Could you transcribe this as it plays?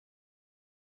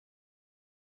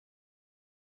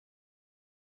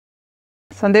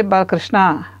ಸಂದೀಪ್ ಬಾಲಕೃಷ್ಣ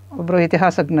ಒಬ್ಬರು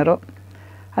ಇತಿಹಾಸಜ್ಞರು.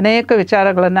 ಅನೇಕ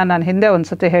ವಿಚಾರಗಳನ್ನು ನಾನು ಹಿಂದೆ ಒಂದು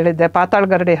ಸತಿ ಹೇಳಿದ್ದೆ,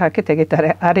 ಪಾತಾಳಗರಡಿ ಹಾಕಿ ತೆಗಿತಾರೆ.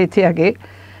 ಆ ರೀತಿಯಾಗಿ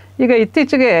ಈಗ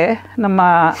ಇತ್ತೀಚೆಗೆ ನಮ್ಮ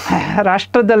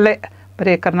ರಾಷ್ಟ್ರದಲ್ಲೇ,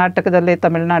 ಬರೀ ಕರ್ನಾಟಕದಲ್ಲಿ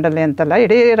ತಮಿಳುನಾಡಲ್ಲಿ ಅಂತಲ್ಲ,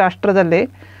 ಇಡೀ ರಾಷ್ಟ್ರದಲ್ಲಿ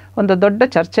ಒಂದು ದೊಡ್ಡ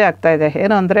ಚರ್ಚೆ ಆಗ್ತಾಯಿದೆ.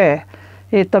 ಏನು ಅಂದರೆ,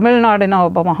 ಈ ತಮಿಳುನಾಡಿನ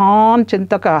ಒಬ್ಬ ಮಹಾನ್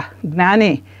ಚಿಂತಕ,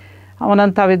 ಜ್ಞಾನಿ,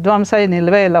 ಅವನಂಥ ವಿದ್ವಾಂಸ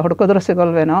ಇನ್ನಿಲ್ವೇ ಇಲ್ಲ, ಹುಡುಕಿದ್ರೂ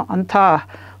ಸಿಗೋಲ್ವೇನೋ, ಅಂಥ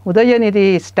ಉದಯನಿಧಿ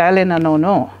ಸ್ಟಾಲಿನ್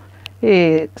ಅನ್ನೋನು ಈ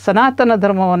ಸನಾತನ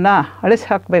ಧರ್ಮವನ್ನು ಅಳಿಸಿ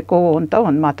ಹಾಕಬೇಕು ಅಂತ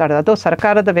ಒಂದು ಮಾತಾಡೋದು, ಅದು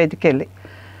ಸರ್ಕಾರದ ವೇದಿಕೆಯಲ್ಲಿ.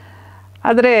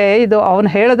 ಆದರೆ ಇದು ಅವನು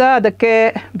ಹೇಳ್ದ, ಅದಕ್ಕೆ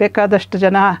ಬೇಕಾದಷ್ಟು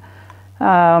ಜನ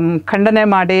ಖಂಡನೆ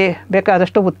ಮಾಡಿ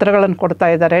ಬೇಕಾದಷ್ಟು ಉತ್ತರಗಳನ್ನು ಕೊಡ್ತಾ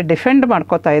ಇದ್ದಾರೆ, ಡಿಫೆಂಡ್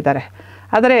ಮಾಡ್ಕೋತಾ ಇದ್ದಾರೆ.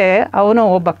 ಆದರೆ ಅವನು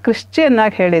ಒಬ್ಬ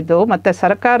ಕ್ರಿಶ್ಚಿಯನ್ನಾಗಿ ಹೇಳಿದ್ದು, ಮತ್ತು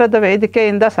ಸರ್ಕಾರದ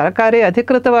ವೇದಿಕೆಯಿಂದ ಸರ್ಕಾರಿ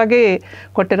ಅಧಿಕೃತವಾಗಿ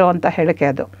ಕೊಟ್ಟಿರುವಂಥ ಹೇಳಿಕೆ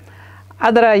ಅದು.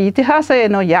 ಅದರ ಇತಿಹಾಸ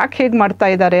ಏನು, ಯಾಕೆ ಹೀಗೆ ಮಾಡ್ತಾ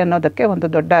ಇದ್ದಾರೆ ಅನ್ನೋದಕ್ಕೆ ಒಂದು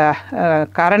ದೊಡ್ಡ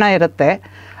ಕಾರಣ ಇರುತ್ತೆ.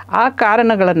 ಆ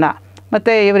ಕಾರಣಗಳನ್ನು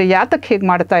ಮತ್ತು ಇವರು ಯಾತಕ್ಕೆ ಹೀಗೆ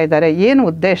ಮಾಡ್ತಾ ಇದ್ದಾರೆ, ಏನು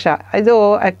ಉದ್ದೇಶ, ಇದು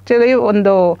ಆ್ಯಕ್ಚುಲಿ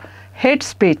ಒಂದು ಹೇಟ್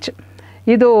ಸ್ಪೀಚ್.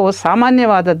 ಇದು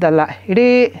ಸಾಮಾನ್ಯವಾದದ್ದಲ್ಲ, ಇಡೀ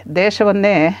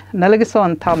ದೇಶವನ್ನೇ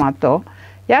ನಲಗಿಸುವಂಥ ಮಾತು.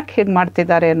 ಯಾಕೆ ಹೀಗೆ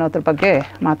ಮಾಡ್ತಿದ್ದಾರೆ ಅನ್ನೋದ್ರ ಬಗ್ಗೆ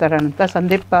ಮಾತಾಡೋಣ ಅಂತ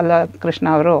ಸಂದೀಪ್ ಬಾಲಕೃಷ್ಣ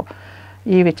ಅವರು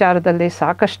ಈ ವಿಚಾರದಲ್ಲಿ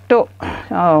ಸಾಕಷ್ಟು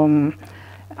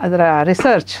ಅದರ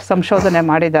ರಿಸರ್ಚ್, ಸಂಶೋಧನೆ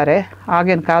ಮಾಡಿದ್ದಾರೆ.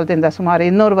 ಆಗಿನ ಕಾಲದಿಂದ ಸುಮಾರು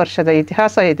 200 ವರ್ಷದ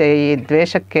ಇತಿಹಾಸ ಇದೆ ಈ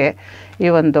ದ್ವೇಷಕ್ಕೆ, ಈ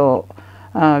ಒಂದು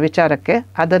ವಿಚಾರಕ್ಕೆ.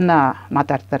 ಅದನ್ನು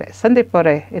ಮಾತಾಡ್ತಾರೆ. ಸಂದೀಪ್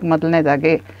ಅವರೇ, ಈಗ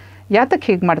ಮೊದಲನೇದಾಗಿ ಯಾತಕ್ಕೆ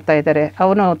ಹೀಗೆ ಮಾಡ್ತಾ ಇದ್ದಾರೆ?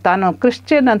 ಅವನು ತಾನು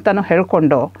ಕ್ರಿಶ್ಚಿಯನ್ ಅಂತಲೂ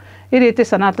ಹೇಳ್ಕೊಂಡು ಈ ರೀತಿ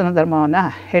ಸನಾತನ ಧರ್ಮವನ್ನು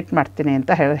ಹೇಟ್ ಮಾಡ್ತೀನಿ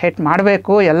ಅಂತ ಹೇಟ್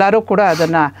ಮಾಡಬೇಕು, ಎಲ್ಲರೂ ಕೂಡ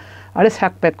ಅದನ್ನು ಅಳಿಸಿ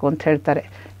ಹಾಕಬೇಕು ಅಂತ ಹೇಳ್ತಾರೆ.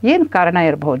 ಏನು ಕಾರಣ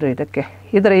ಇರಬಹುದು ಇದಕ್ಕೆ?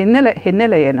 ಇದರ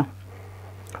ಹಿನ್ನೆಲೆ ಏನು?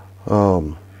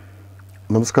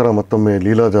 ನಮಸ್ಕಾರ. ಮತ್ತೊಮ್ಮೆ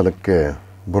ಲೀಲಾಜಾಲಕ್ಕೆ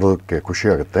ಬರೋದಕ್ಕೆ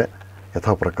ಖುಷಿಯಾಗುತ್ತೆ.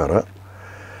 ಯಥಾ ಪ್ರಕಾರ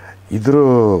ಇದರ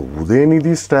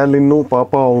ಉದಯನಿಧಿ ಸ್ಟಾಲಿನ್ನು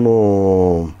ಪಾಪ ಅವನು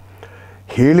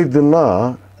ಹೇಳಿದ್ದನ್ನು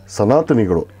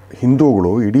ಸನಾತನಿಗಳು,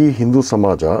 ಹಿಂದೂಗಳು, ಇಡೀ ಹಿಂದೂ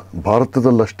ಸಮಾಜ,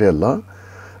 ಭಾರತದಲ್ಲಷ್ಟೇ ಅಲ್ಲ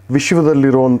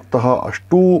ವಿಶ್ವದಲ್ಲಿರುವಂತಹ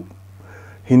ಅಷ್ಟೂ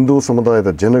ಹಿಂದೂ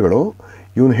ಸಮುದಾಯದ ಜನಗಳು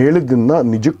ಇವನು ಹೇಳಿದ್ದನ್ನು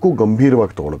ನಿಜಕ್ಕೂ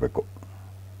ಗಂಭೀರವಾಗಿ ತಗೊಳ್ಬೇಕು.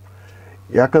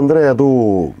 ಯಾಕಂದರೆ ಅದು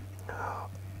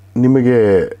ನಿಮಗೆ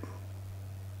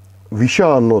ವಿಷ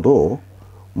ಅನ್ನೋದು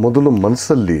ಮೊದಲು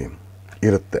ಮನಸ್ಸಲ್ಲಿ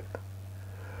ಇರುತ್ತೆ.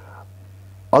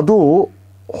 ಅದು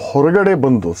ಹೊರಗಡೆ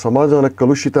ಬಂದು ಸಮಾಜನ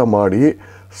ಕಲುಷಿತ ಮಾಡಿ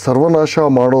ಸರ್ವನಾಶ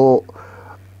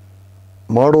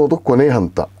ಮಾಡೋದು ಕೊನೆ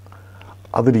ಹಂತ.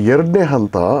 ಅದರ ಎರಡನೇ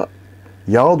ಹಂತ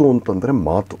ಯಾವುದು ಅಂತಂದರೆ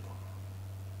ಮಾತು.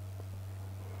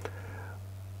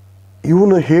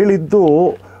 ಇವನು ಹೇಳಿದ್ದು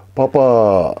ಪಾಪ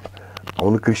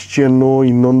ಅವನು ಕ್ರಿಶ್ಚಿಯನ್ನು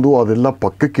ಇನ್ನೊಂದು ಅದೆಲ್ಲ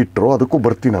ಪಕ್ಕಕ್ಕಿಟ್ಟರು, ಅದಕ್ಕೂ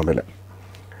ಬರ್ತೀನಿ ಆಮೇಲೆ.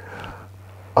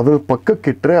 ಅದನ್ನು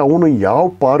ಪಕ್ಕಕ್ಕಿಟ್ಟರೆ ಅವನು ಯಾವ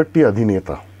ಪಾರ್ಟಿ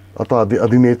ಅಧಿನೇತ ಅಥವಾ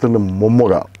ಅಧಿನೇತನ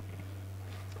ಮೊಮ್ಮಗ?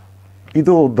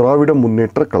 ಇದು ದ್ರಾವಿಡ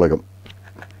ಮುನ್ನೇಟ್ರ ಕಳಗಂ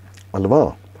ಅಲ್ವಾ?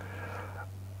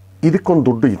 ಇದಕ್ಕೊಂದು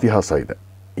ದೊಡ್ಡ ಇತಿಹಾಸ ಇದೆ.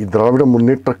 ಈ ದ್ರಾವಿಡ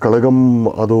ಮುನ್ನೇಟ್ರ ಕಳಗಂ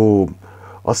ಅದು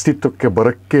ಅಸ್ತಿತ್ವಕ್ಕೆ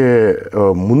ಬರೋಕ್ಕೆ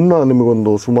ಮುನ್ನ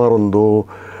ನಿಮಗೊಂದು ಸುಮಾರೊಂದು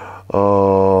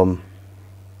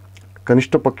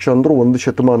ಕನಿಷ್ಠ ಪಕ್ಷ ಅಂದರೂ 1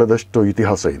 ಶತಮಾನದಷ್ಟು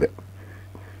ಇತಿಹಾಸ ಇದೆ.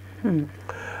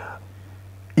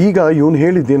 ಈಗ ಇವನು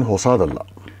ಹೇಳಿದ್ದೇನು ಹೊಸದಲ್ಲ.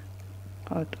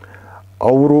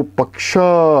 ಅವರು ಪಕ್ಷ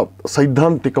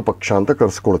ಸೈದ್ಧಾಂತಿಕ ಪಕ್ಷ ಅಂತ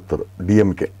ಕರೆಸ್ಕೊಳುತ್ತದೆ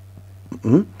DMK.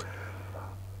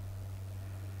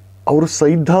 ಅವ್ರ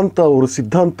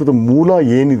ಸಿದ್ಧಾಂತದ ಮೂಲ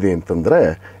ಏನಿದೆ ಅಂತಂದರೆ,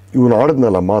 ಇವನು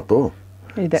ಆಡಿದ್ನಲ್ಲ ಮಾತು,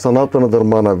 ಸನಾತನ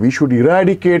ಧರ್ಮನ ವಿ ಶುಡ್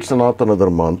ಇರಾಡಿಕೇಟ್ ಸನಾತನ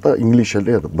ಧರ್ಮ ಅಂತ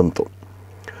ಇಂಗ್ಲೀಷಲ್ಲಿ ಅದು ಬಂತು.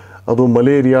 ಅದು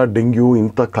ಮಲೇರಿಯಾ, ಡೆಂಗ್ಯೂ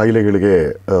ಇಂಥ ಕಾಯಿಲೆಗಳಿಗೆ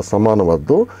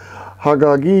ಸಮಾನವಾದ್ದು.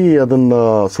 ಹಾಗಾಗಿ ಅದನ್ನು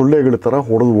ಸೊಳ್ಳೆಗಳ ಥರ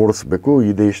ಹೊಡೆದು ಓಡಿಸ್ಬೇಕು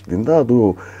ಈ ದೇಶದಿಂದ, ಅದು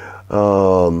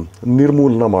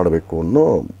ನಿರ್ಮೂಲನ ಮಾಡಬೇಕು ಅನ್ನೋ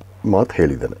ಮಾತು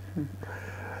ಹೇಳಿದ್ದಾನೆ.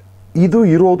 ಇದು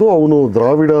ಇರೋದು ಅವನು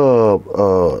ದ್ರಾವಿಡ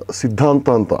ಸಿದ್ಧಾಂತ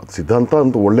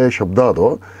ಅಂತ ಒಳ್ಳೆಯ ಶಬ್ದ. ಅದು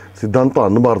ಸಿದ್ಧಾಂತ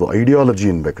ಅನ್ನಬಾರ್ದು, ಐಡಿಯಾಲಜಿ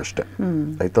ಅನ್ಬೇಕಷ್ಟೆ,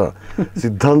 ಆಯಿತಾ?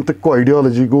 ಸಿದ್ಧಾಂತಕ್ಕೂ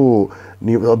ಐಡಿಯಾಲಜಿಗೂ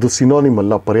ಅದು ಸಿನಾನಿಮ್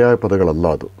ಅಲ್ಲ, ಪರ್ಯಾಯ ಪದಗಳಲ್ಲ.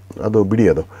 ಅದು ಬಿಡಿ,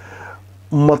 ಅದು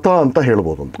ಮತ ಅಂತ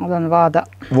ಹೇಳ್ಬೋದು,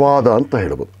 ವಾದ ಅಂತ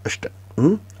ಹೇಳ್ಬೋದು ಅಷ್ಟೆ.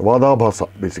 ವಾದಾಭಾಸ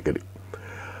ಬೇಸಿಕಲಿ.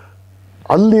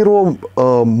 ಅಲ್ಲಿರೋ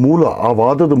ಮೂಲ, ಆ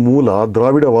ವಾದದ ಮೂಲ,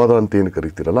 ದ್ರಾವಿಡ ವಾದ ಅಂತ ಏನು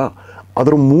ಕರಿತೀರಲ್ಲ,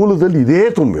 ಅದರ ಮೂಲದಲ್ಲಿ ಇದೇ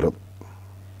ತುಂಬಿರೋದು,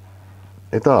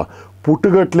 ಆಯಿತಾ?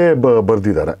 ಪುಟ್ಟಗಟ್ಟಲೆ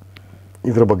ಬರೆದಿದ್ದಾರೆ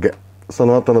ಇದರ ಬಗ್ಗೆ,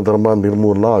 ಸನಾತನ ಧರ್ಮ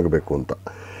ನಿರ್ಮೂಲನ ಆಗಬೇಕು ಅಂತ.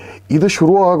 ಇದು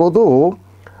ಶುರು ಆಗೋದು,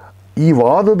 ಈ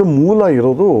ವಾದದ ಮೂಲ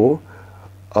ಇರೋದು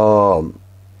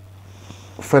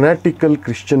ಫೆನಾಟಿಕಲ್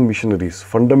Christian missionaries,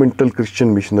 fundamental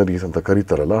Christian missionaries ಅಂತ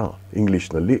ಕರೀತಾರಲ್ಲ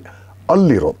ಇಂಗ್ಲೀಷ್ನಲ್ಲಿ,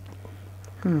 ಅಲ್ಲಿರೋದು.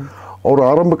 ಅವರು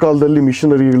ಆರಂಭ ಕಾಲದಲ್ಲಿ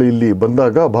ಮಿಷನರಿಗಳು ಇಲ್ಲಿ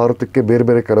ಬಂದಾಗ, ಭಾರತಕ್ಕೆ ಬೇರೆ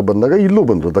ಬೇರೆ ಕಡೆ ಬಂದಾಗ ಇಲ್ಲೂ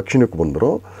ಬಂದರು, ದಕ್ಷಿಣಕ್ಕೆ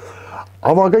ಬಂದರು.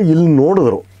 ಆವಾಗ ಇಲ್ಲಿ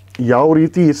ನೋಡಿದ್ರು ಯಾವ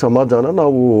ರೀತಿ ಈ ಸಮಾಜನ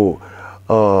ನಾವು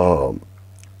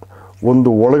ಒಂದು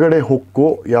ಒಳಗಡೆ ಹೊಕ್ಕು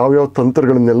ಯಾವ್ಯಾವ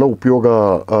ತಂತ್ರಗಳನ್ನೆಲ್ಲ ಉಪಯೋಗ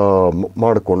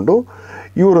ಮಾಡಿಕೊಂಡು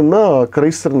ಇವರನ್ನು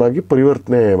ಕ್ರೈಸ್ತರನ್ನಾಗಿ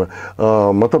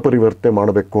ಮತ ಪರಿವರ್ತನೆ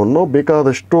ಮಾಡಬೇಕು ಅನ್ನೋ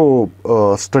ಬೇಕಾದಷ್ಟು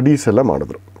ಸ್ಟಡೀಸ್ ಎಲ್ಲ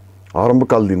ಮಾಡಿದ್ರು, ಆರಂಭ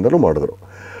ಕಾಲದಿಂದಲೂ ಮಾಡಿದ್ರು.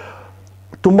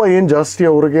 ತುಂಬ ಏನು ಜಾಸ್ತಿ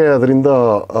ಅವ್ರಿಗೆ ಅದರಿಂದ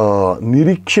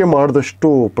ನಿರೀಕ್ಷೆ ಮಾಡಿದಷ್ಟು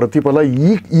ಪ್ರತಿಫಲ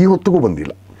ಈ ಹೊತ್ತಿಗೂ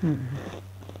ಬಂದಿಲ್ಲ.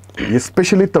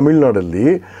 ಎಸ್ಪೆಷಲಿ ತಮಿಳ್ನಾಡಲ್ಲಿ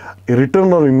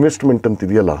ರಿಟರ್ನ್ ಆನ್ ಇನ್ವೆಸ್ಟ್ಮೆಂಟ್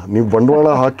ಅಂತಿದೆಯಲ್ಲ, ನೀವು ಬಂಡವಾಳ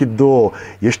ಹಾಕಿದ್ದು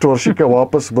ಎಷ್ಟು ವರ್ಷಕ್ಕೆ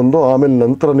ವಾಪಸ್ ಬಂದು ಆಮೇಲೆ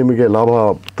ನಂತರ ನಿಮಗೆ ಲಾಭ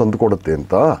ತಂದುಕೊಡುತ್ತೆ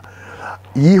ಅಂತ,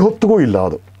 ಈ ಹೊತ್ತಿಗೂ ಇಲ್ಲ.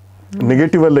 ಅದು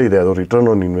ನೆಗೆಟಿವಲ್ಲೇ ಇದೆ, ಅದು ರಿಟರ್ನ್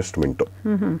ಆನ್ ಇನ್ವೆಸ್ಟ್ಮೆಂಟು.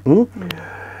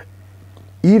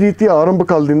 ಈ ರೀತಿ ಆರಂಭ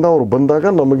ಕಾಲದಿಂದ ಅವರು ಬಂದಾಗ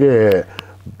ನಮಗೆ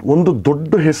ಒಂದು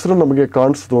ದೊಡ್ಡ ಹೆಸರು ನಮಗೆ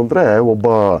ಕಾಣಿಸ್ತು ಅಂದರೆ, ಒಬ್ಬ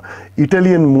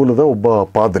ಇಟಾಲಿಯನ್ ಮೂಲದ ಒಬ್ಬ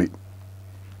ಪಾದ್ರಿ,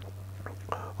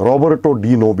 ರಾಬರ್ಟೋ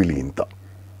ಡಿ ನೋಬಿಲಿ ಅಂತ.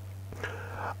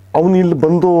 ಅವನು ಇಲ್ಲಿ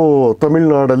ಬಂದು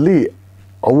ತಮಿಳ್ನಾಡಲ್ಲಿ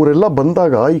ಅವರೆಲ್ಲ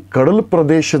ಬಂದಾಗ ಈ ಕಡಲು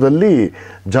ಪ್ರದೇಶದಲ್ಲಿ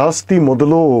ಜಾಸ್ತಿ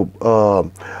ಮೊದಲು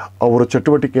ಅವರ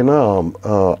ಚಟುವಟಿಕೆನ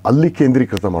ಅಲ್ಲಿ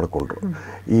ಕೇಂದ್ರೀಕೃತ ಮಾಡಿಕೊಂಡ್ರು.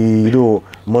 ಇದು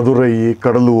ಮಧುರೈ,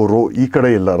 ಕಡಲೂರು ಈ ಕಡೆ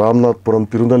ಎಲ್ಲ, ರಾಮನಾಥಪುರಂ,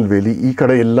 ತಿರುನಲ್ವೇಲಿ ಈ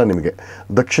ಕಡೆ ಎಲ್ಲ ನಿಮಗೆ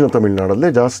ದಕ್ಷಿಣ ತಮಿಳ್ನಾಡಲ್ಲೇ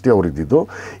ಜಾಸ್ತಿ ಅವರಿದ್ದಿದ್ದು.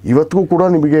 ಇವತ್ತಿಗೂ ಕೂಡ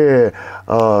ನಿಮಗೆ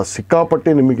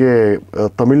ಸಿಕ್ಕಾಪಟ್ಟೆ ನಿಮಗೆ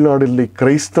ತಮಿಳ್ನಾಡಲ್ಲಿ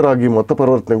ಕ್ರೈಸ್ತರಾಗಿ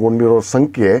ಮತಪರಿವರ್ತನೆಗೊಂಡಿರೋ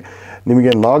ಸಂಖ್ಯೆ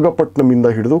ನಿಮಗೆ ನಾಗಪಟ್ಟಣಮಿಂದ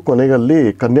ಹಿಡಿದು ಕೊನೆಗಲ್ಲಿ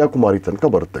ಕನ್ಯಾಕುಮಾರಿ ತನಕ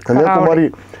ಬರುತ್ತೆ.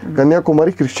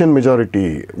 ಕನ್ಯಾಕುಮಾರಿ ಕ್ರಿಶ್ಚಿಯನ್ ಮೆಜಾರಿಟಿ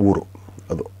ಊರು,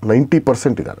 ಅದು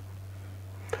 90% ಇದ್ದಾರೆ.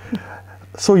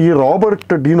 ಸೊ ಈ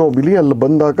ರಾಬರ್ಟ್ ಡಿ ನೋಬಿಲಿ ಅಲ್ಲಿ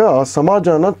ಬಂದಾಗ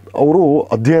ಸಮಾಜನ ಅವರು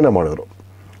ಅಧ್ಯಯನ ಮಾಡಿದ್ರು.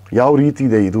 ಯಾವ ರೀತಿ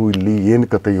ಇದೆ ಇದು, ಇಲ್ಲಿ ಏನು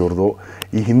ಕತೆ ಇವ್ರದ್ದು,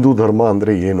 ಈ ಹಿಂದೂ ಧರ್ಮ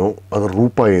ಅಂದರೆ ಏನು, ಅದರ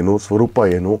ರೂಪ ಏನು, ಸ್ವರೂಪ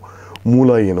ಏನು,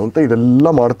 ಮೂಲ ಏನು ಅಂತ ಇದೆಲ್ಲ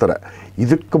ಮಾಡ್ತಾರೆ.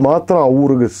 ಇದಕ್ಕೆ ಮಾತ್ರ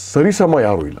ಅವ್ರಿಗೆ ಸರಿಸಮ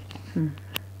ಯಾರೂ ಇಲ್ಲ,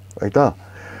 ಆಯಿತಾ.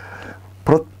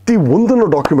 ಪ್ರತಿ ಒಂದನ್ನು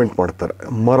ಡಾಕ್ಯುಮೆಂಟ್ ಮಾಡ್ತಾರೆ.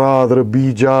 ಮರ, ಅದರ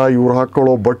ಬೀಜ, ಇವ್ರು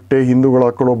ಹಾಕ್ಕೊಳ್ಳೋ ಬಟ್ಟೆ, ಹಿಂದೂಗಳು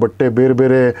ಹಾಕ್ಕೊಳ್ಳೋ ಬಟ್ಟೆ, ಬೇರೆ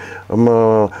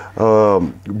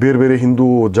ಬೇರೆ ಹಿಂದೂ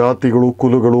ಜಾತಿಗಳು,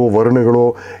 ಕುಲಗಳು, ವರ್ಣಗಳು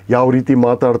ಯಾವ ರೀತಿ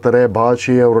ಮಾತಾಡ್ತಾರೆ,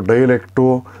 ಭಾಷೆ, ಅವರ ಡೈಲೆಕ್ಟು,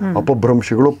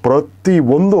 ಅಪಭ್ರಂಶಗಳು, ಪ್ರತಿ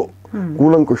ಒಂದು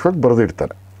ಕೂಲಂಕುಷವಾಗಿ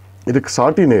ಬರೆದಿಡ್ತಾರೆ. ಇದಕ್ಕೆ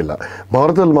ಸಾಟಿನೇ ಇಲ್ಲ.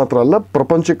 ಭಾರತದಲ್ಲಿ ಮಾತ್ರ ಅಲ್ಲ,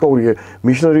 ಪ್ರಪಂಚಕ್ಕೆ ಅವರಿಗೆ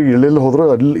ಮಿಷನರಿ ಎಲ್ಲೆಲ್ಲಿ ಹೋದರೂ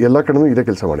ಅಲ್ಲಿ ಎಲ್ಲ ಕಡೆನೂ ಇದೇ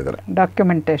ಕೆಲಸ ಮಾಡಿದ್ದಾರೆ,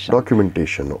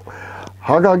 ಡಾಕ್ಯುಮೆಂಟೇಷನ್ನು.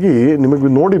 ಹಾಗಾಗಿ ನಿಮಗೆ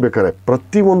ನೋಡಿಬೇಕಾದ್ರೆ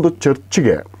ಪ್ರತಿಯೊಂದು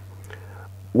ಚರ್ಚ್ಗೆ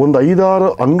ಒಂದು 5-6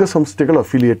 ಅಂಗಸಂಸ್ಥೆಗಳು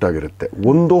ಅಫಿಲಿಯೇಟ್ ಆಗಿರುತ್ತೆ.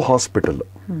 ಒಂದು ಹಾಸ್ಪಿಟಲ್,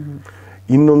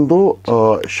 ಇನ್ನೊಂದು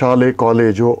ಶಾಲೆ,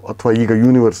 ಕಾಲೇಜು ಅಥವಾ ಈಗ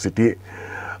ಯೂನಿವರ್ಸಿಟಿ,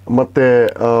 ಮತ್ತು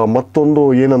ಮತ್ತೊಂದು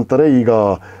ಏನಂತಾರೆ ಈಗ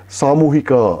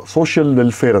ಸಾಮೂಹಿಕ ಸೋಷಿಯಲ್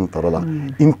ವೆಲ್ಫೇರ್ ಅಂತಾರಲ್ಲ,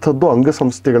 ಇಂಥದ್ದು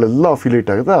ಅಂಗಸಂಸ್ಥೆಗಳೆಲ್ಲ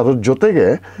ಅಫಿಲಿಯೇಟ್ ಆಗುತ್ತೆ. ಅದರ ಜೊತೆಗೆ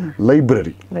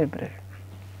ಲೈಬ್ರರಿ,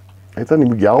 ಆಯಿತಾ.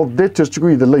 ನಿಮ್ಗೆ ಯಾವುದೇ ಚರ್ಚ್ಗೂ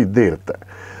ಇದೆಲ್ಲ ಇದ್ದೇ ಇರುತ್ತೆ.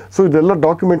 ಸೊ ಇದೆಲ್ಲ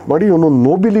ಡಾಕ್ಯುಮೆಂಟ್ ಮಾಡಿ ಇವನು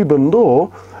ನೋಬಿಲಿ ಬಂದು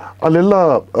ಅಲ್ಲೆಲ್ಲ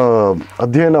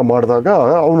ಅಧ್ಯಯನ ಮಾಡಿದಾಗ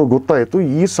ಅವನು ಗೊತ್ತಾಯಿತು,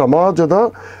 ಈ ಸಮಾಜದ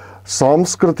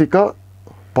ಸಾಂಸ್ಕೃತಿಕ,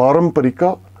 ಪಾರಂಪರಿಕ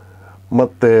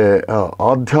ಮತ್ತು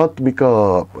ಆಧ್ಯಾತ್ಮಿಕ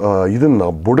ಇದನ್ನು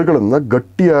ಬುಡಗಳನ್ನು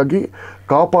ಗಟ್ಟಿಯಾಗಿ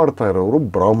ಕಾಪಾಡ್ತಾ ಇರೋರು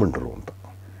ಬ್ರಾಹ್ಮಣರು ಅಂತ.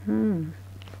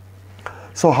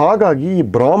 ಸೊ ಹಾಗಾಗಿ ಈ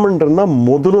ಬ್ರಾಹ್ಮಣರನ್ನ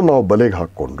ಮೊದಲು ನಾವು ಬಲೆಗೆ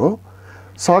ಹಾಕ್ಕೊಂಡು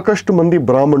ಸಾಕಷ್ಟು ಮಂದಿ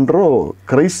ಬ್ರಾಹ್ಮಣರು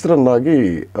ಕ್ರೈಸ್ತರನ್ನಾಗಿ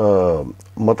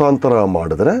ಮತಾಂತರ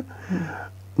ಮಾಡಿದ್ರೆ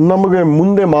ನಮಗೆ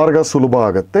ಮುಂದೆ ಮಾರ್ಗ ಸುಲಭ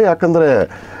ಆಗುತ್ತೆ. ಯಾಕಂದರೆ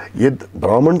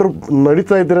ಬ್ರಾಹ್ಮಣರು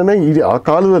ನಡೀತಾ ಇದ್ರೇ ಆ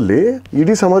ಕಾಲದಲ್ಲಿ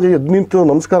ಇಡೀ ಸಮಾಜ ಎದ್ದು ನಿಂತು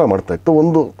ನಮಸ್ಕಾರ ಮಾಡ್ತಾಯಿತ್ತು.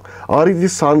 ಒಂದು ಆ ರೀತಿ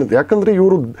ಯಾಕಂದರೆ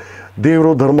ಇವರು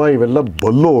ದೇವರು, ಧರ್ಮ ಇವೆಲ್ಲ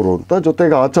ಬಲ್ಲೋರು ಅಂತ,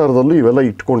 ಜೊತೆಗೆ ಆಚಾರದಲ್ಲೂ ಇವೆಲ್ಲ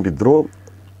ಇಟ್ಕೊಂಡಿದ್ರು.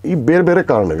 ಈ ಬೇರೆ ಬೇರೆ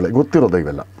ಕಾರಣಗಳೇ ಗೊತ್ತಿರೋದು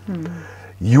ಇವೆಲ್ಲ.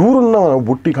 ಇವ್ರನ್ನ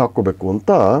ಬುಟ್ಟಿಗೆ ಹಾಕ್ಕೋಬೇಕು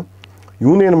ಅಂತ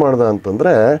ಇವನೇನು ಮಾಡ್ದ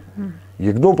ಅಂತಂದರೆ,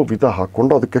 ಯಜ್ಞೋಪವೀತ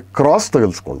ಹಾಕ್ಕೊಂಡು ಅದಕ್ಕೆ ಕ್ರಾಸ್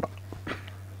ತಗಲ್ಸ್ಕೊಂಡ.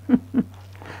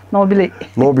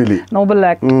 ನೋಬಿಲಿ.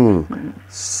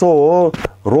 ಸೊ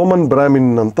ರೋಮನ್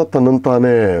ಬ್ರಾಹ್ಮಿನ್ ಅಂತ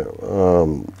ತನ್ನಂತಾನೆ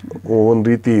ಒಂದು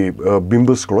ರೀತಿ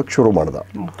ಬಿಂಬಿಸ್ಕೊಳ್ಳೋಕೆ ಶುರು ಮಾಡ್ದ.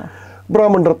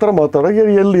 ಬ್ರಾಹ್ಮಣರ ಹತ್ರ ಮಾತಾಡೋ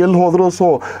ಎಲ್ಲಿ ಹೋದ್ರು. ಸೊ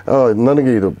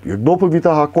ನನಗೆ ಇದು ಯಜ್ಞೋಪವೀತ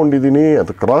ಹಾಕ್ಕೊಂಡಿದ್ದೀನಿ,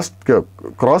 ಅದು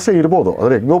ಕ್ರಾಸೇ ಇರ್ಬೋದು,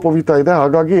 ಆದರೆ ಯಜ್ಞೋಪವೀತ ಇದೆ,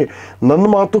 ಹಾಗಾಗಿ ನನ್ನ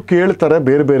ಮಾತು ಕೇಳ್ತಾರೆ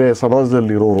ಬೇರೆ ಬೇರೆ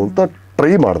ಸಮಾಜದಲ್ಲಿರೋರು ಅಂತ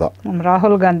ಟ್ರೈ ಮಾಡ್ದ.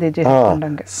 ರಾಹುಲ್ ಗಾಂಧೀಜಿ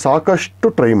ಸಾಕಷ್ಟು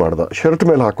ಟ್ರೈ ಮಾಡ್ದ. ಶರ್ಟ್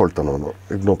ಮೇಲೆ ಹಾಕ್ಕೊಳ್ತಾನೆ ಅವನು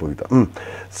ಯಜ್ಞೋಪವೀತ.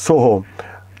 ಸೊ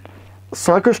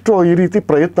ಸಾಕಷ್ಟು ಈ ರೀತಿ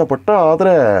ಪ್ರಯತ್ನ ಪಟ್ಟ,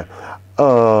 ಆದರೆ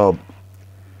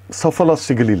ಸಫಲ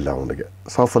ಸಿಗಲಿಲ್ಲ, ಅವನಿಗೆ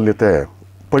ಸಾಫಲ್ಯತೆ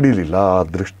ಪಡೀಲಿಲ್ಲ ಆ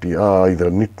ದೃಷ್ಟಿ, ಇದರ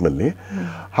ನಿಟ್ಟಿನಲ್ಲಿ.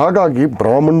 ಹಾಗಾಗಿ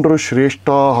ಬ್ರಾಹ್ಮಣರು ಶ್ರೇಷ್ಠ,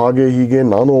 ಹಾಗೆ ಹೀಗೆ,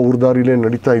 ನಾನು ಅವ್ರ ದಾರಿಲೇ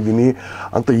ನಡೀತಾ ಇದ್ದೀನಿ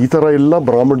ಅಂತ ಈ ಥರ ಎಲ್ಲ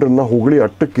ಬ್ರಾಹ್ಮಣರನ್ನ ಹೊಗಳಿ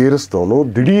ಅಟ್ಟಕ್ಕೇರಿಸ್ತವನು.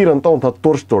 ದಿಢೀರಂತ ಒಂದು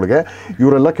 10 ವರ್ಷದೊಳಗೆ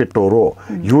ಇವರೆಲ್ಲ ಕೆಟ್ಟವರು,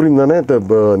 ಇವರಿಂದನೇ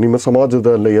ನಿಮ್ಮ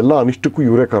ಸಮಾಜದಲ್ಲಿ ಎಲ್ಲ ಅನಿಷ್ಟಕ್ಕೂ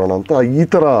ಇವರೇ ಕಾರಣ ಅಂತ ಈ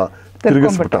ಥರ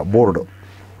ತಿರುಗಿಸ್ಬಿಟ್ಟ ಬೋರ್ಡು.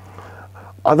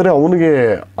 ಆದರೆ ಅವನಿಗೆ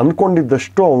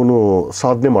ಅಂದ್ಕೊಂಡಿದ್ದಷ್ಟು ಅವನು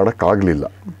ಸಾಧನೆ ಮಾಡೋಕ್ಕಾಗಲಿಲ್ಲ.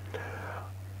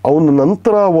 ಅವನು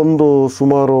ನಂತರ ಒಂದು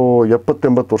ಸುಮಾರು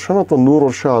 70-80 ವರ್ಷ ಅಥವಾ 100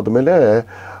 ವರ್ಷ ಆದಮೇಲೆ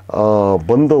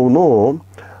ಬಂದವನು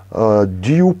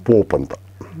ಜಿಯು ಪೋಪ್ ಅಂತ.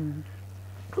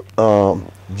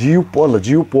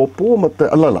 ಜಿಯು ಪೋಪು ಮತ್ತು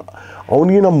ಅಲ್ಲಲ್ಲ,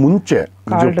 ಅವನಿಗಿನ ಮುಂಚೆ,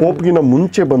 ಪೋಪ್ಗಿನ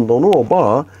ಮುಂಚೆ ಬಂದವನು ಒಬ್ಬ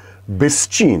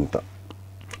ಬೆಸ್ಚಿ ಅಂತ.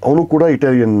 ಅವನು ಕೂಡ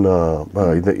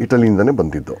ಇಟಲಿಯಿಂದನೇ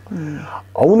ಬಂದಿದ್ದು.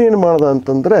 ಅವನೇನು ಮಾಡ್ದ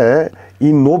ಅಂತಂದರೆ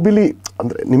ಈ ನೋಬಿಲಿ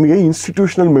ಅಂದರೆ ನಿಮಗೆ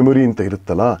ಇನ್ಸ್ಟಿಟ್ಯೂಷನಲ್ ಮೆಮೊರಿ ಅಂತ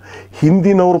ಇರುತ್ತಲ್ಲ,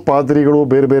 ಹಿಂದಿನವರು ಪಾದ್ರಿಗಳು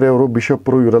ಬೇರೆ ಬೇರೆಯವರು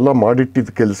ಬಿಷಪ್ರು ಇವರೆಲ್ಲ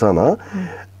ಮಾಡಿಟ್ಟಿದ್ದ ಕೆಲಸನ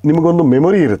ನಿಮಗೊಂದು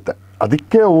ಮೆಮೊರಿ ಇರುತ್ತೆ.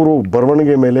 ಅದಕ್ಕೆ ಅವರು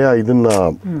ಬರವಣಿಗೆ ಮೇಲೆ ಇದನ್ನು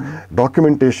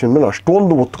ಡಾಕ್ಯುಮೆಂಟೇಷನ್ ಮೇಲೆ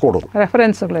ಅಷ್ಟೊಂದು ಒತ್ತು ಕೊಡೋದು,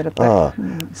 ರೆಫರೆನ್ಸ್ಗಳಿರುತ್ತೆ.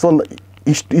 ಸೊ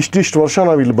ಇಷ್ಟಿಷ್ಟು ವರ್ಷ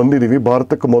ನಾವು ಇಲ್ಲಿ ಬಂದಿದ್ದೀವಿ,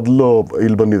 ಭಾರತಕ್ಕೆ ಮೊದಲು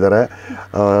ಇಲ್ಲಿ ಬಂದಿದ್ದಾರೆ,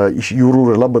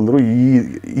 ಇವರೆಲ್ಲ ಬಂದರು,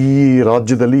 ಈ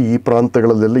ರಾಜ್ಯದಲ್ಲಿ ಈ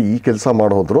ಪ್ರಾಂತಗಳಲ್ಲೆಲ್ಲ ಈ ಕೆಲಸ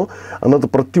ಮಾಡೋದ್ರು ಅನ್ನೋದು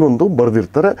ಪ್ರತಿಯೊಂದು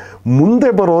ಬರೆದಿರ್ತಾರೆ. ಮುಂದೆ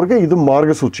ಬರೋರಿಗೆ ಇದು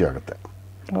ಮಾರ್ಗಸೂಚಿ ಆಗುತ್ತೆ.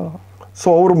 ಸೊ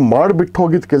ಅವರು ಮಾಡಿಬಿಟ್ಟು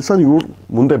ಹೋಗಿದ್ದ ಕೆಲಸ ಇವ್ರು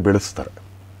ಮುಂದೆ ಬೆಳೆಸ್ತಾರೆ.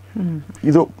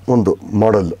 ಇದು ಒಂದು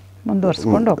ಮಾಡೆಲ್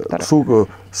ಮುಂದುವರ್ಸ್ಕೊಂಡು ಹೋಗ್ತಾರೆ.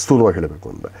 ಸ್ಥೂಲವಾಗಿ ಹೇಳಬೇಕು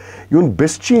ಅಂದರೆ ಇವನು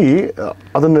ಬೆಸ್ಚಿ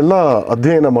ಅದನ್ನೆಲ್ಲ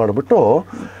ಅಧ್ಯಯನ ಮಾಡಿಬಿಟ್ಟು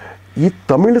ಈ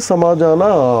ತಮಿಳ್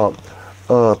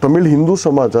ಹಿಂದೂ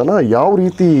ಸಮಾಜನ ಯಾವ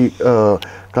ರೀತಿ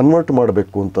ಕನ್ವರ್ಟ್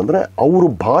ಮಾಡಬೇಕು ಅಂತಂದರೆ ಅವರು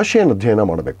ಭಾಷೆಯನ್ನು ಅಧ್ಯಯನ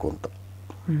ಮಾಡಬೇಕು ಅಂತ.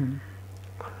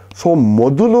 ಸೊ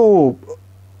ಮೊದಲು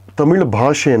ತಮಿಳ್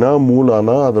ಭಾಷೆನ,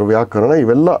 ಮೂಲನ, ಅದರ ವ್ಯಾಕರಣ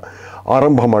ಇವೆಲ್ಲ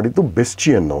ಆರಂಭ ಮಾಡಿದ್ದು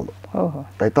ಬೆಸ್ಚಿ ಅನ್ನೋನು.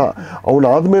 ಆಯಿತಾ.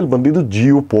 ಅವನಾದ್ಮೇಲೆ ಬಂದಿದ್ದು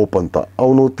ಜೀವ್ ಪೋಪ್ ಅಂತ.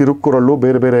 ಅವನು ತಿರುಕ್ಕುರಲ್ಲು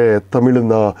ಬೇರೆ ಬೇರೆ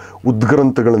ತಮಿಳಿನ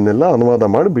ಉದ್ಗ್ರಂಥಗಳನ್ನೆಲ್ಲ ಅನುವಾದ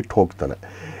ಮಾಡಿ ಬಿಟ್ಟು ಹೋಗ್ತಾನೆ.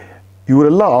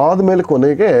 ಇವರೆಲ್ಲ ಆದಮೇಲೆ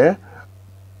ಕೊನೆಗೆ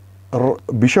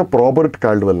ಬಿಷಪ್ ರಾಬರ್ಟ್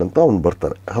ಕ್ಯಾಲ್ಡ್ವೆಲ್ ಅಂತ ಅವನು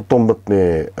ಬರ್ತಾನೆ. 19ನೇ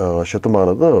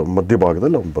ಶತಮಾನದ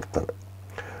ಮಧ್ಯಭಾಗದಲ್ಲಿ ಅವನು ಬರ್ತಾನೆ.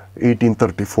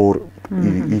 1834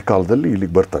 ಈ ಕಾಲದಲ್ಲಿ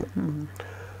ಇಲ್ಲಿಗೆ ಬರ್ತಾನೆ.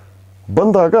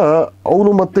 ಬಂದಾಗ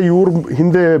ಅವನು ಮತ್ತೆ ಇವ್ರು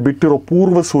ಹಿಂದೆ ಬಿಟ್ಟಿರೋ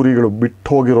ಪೂರ್ವ ಸೂರಿಗಳು ಬಿಟ್ಟು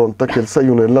ಹೋಗಿರೋಂಥ ಕೆಲಸ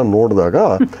ಇವನ್ನೆಲ್ಲ ನೋಡಿದಾಗ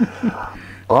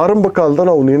ಆರಂಭ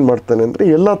ಕಾಲದಲ್ಲಿ ಅವನೇನು ಮಾಡ್ತಾನೆ ಅಂದರೆ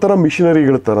ಎಲ್ಲ ಥರ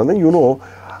ಮಿಷನರಿಗಳ ಥರನೇ ಇವನು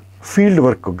field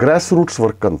work, gross roots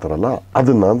work ಅಂತಾರಲ್ಲ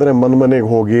ಅದನ್ನು, ಅಂದರೆ ಮನೆಗೆ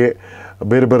ಹೋಗಿ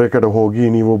ಬೇರೆ ಬೇರೆ ಕಡೆ ಹೋಗಿ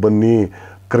ನೀವು ಬನ್ನಿ,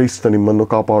 ಕ್ರೈಸ್ತ ನಿಮ್ಮನ್ನು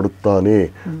ಕಾಪಾಡುತ್ತಾನೆ,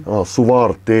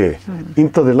 ಸುವಾರ್ತೆ,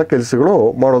 ಇಂಥದ್ದೆಲ್ಲ ಕೆಲಸಗಳು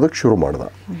ಮಾಡೋದಕ್ಕೆ ಶುರು ಮಾಡ್ದ.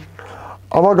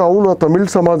 ಆವಾಗ ಅವನು ತಮಿಳ್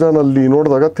ಸಮಾಜನಲ್ಲಿ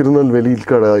ನೋಡಿದಾಗ, ತಿರುನಲ್ವೇಲಿ ಈ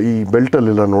ಕಡೆ ಈ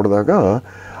ಬೆಲ್ಟಲ್ಲೆಲ್ಲ ನೋಡಿದಾಗ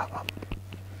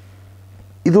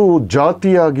ಇದು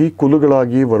ಜಾತಿಯಾಗಿ,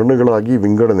 ಕುಲಗಳಾಗಿ, ವರ್ಣಗಳಾಗಿ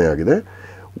ವಿಂಗಡಣೆ ಆಗಿದೆ.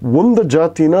 ಒಂದು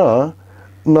ಜಾತಿನ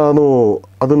ನಾನು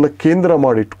ಅದನ್ನು ಕೇಂದ್ರ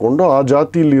ಮಾಡಿಟ್ಕೊಂಡು ಆ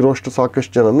ಜಾತಿಯಲ್ಲಿರೋಷ್ಟು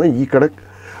ಸಾಕಷ್ಟು ಜನನ ಈ ಕಡೆ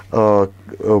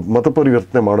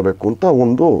ಮತಪರಿವರ್ತನೆ ಮಾಡಬೇಕು ಅಂತ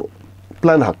ಒಂದು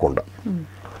ಪ್ಲ್ಯಾನ್ ಹಾಕ್ಕೊಂಡ.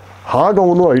 ಆಗ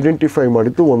ಅವನು ಐಡೆಂಟಿಫೈ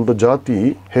ಮಾಡಿದ್ದು ಒಂದು ಜಾತಿ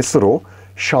ಹೆಸರು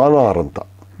ಶಾನಾರ್ ಅಂತ.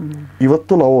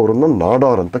 ಇವತ್ತು ನಾವು ಅವರನ್ನು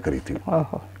ನಾಡಾರ್ ಅಂತ ಕರಿತೀವಿ.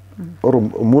 ಅವರು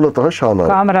ಮೂಲತಃ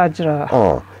ಶಾನಾರ್,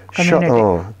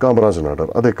 ಕಾಮರಾಜ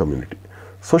ನಾಡಾರ್, ಅದೇ ಕಮ್ಯುನಿಟಿ.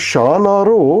 ಸೊ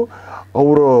ಶಾನಾರು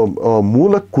ಅವರ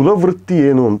ಮೂಲ ಕುಲವೃತ್ತಿ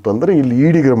ಏನು ಅಂತಂದರೆ ಇಲ್ಲಿ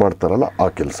ಈಡಿಗೆ ಮಾಡ್ತಾರಲ್ಲ ಆ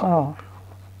ಕೆಲಸ,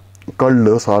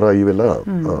 ಕಳ್ಳು ಸಾರ ಇವೆಲ್ಲ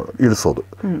ಇಳಿಸೋದು,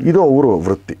 ಇದು ಅವರ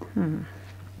ವೃತ್ತಿ.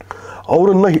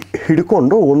 ಅವರನ್ನು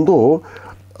ಹಿಡ್ಕೊಂಡು ಒಂದು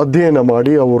ಅಧ್ಯಯನ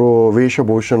ಮಾಡಿ ಅವರು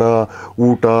ವೇಷಭೂಷಣ,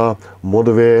 ಊಟ,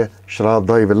 ಮದುವೆ,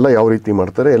 ಶ್ರಾದ್ದ ಇವೆಲ್ಲ ಯಾವ ರೀತಿ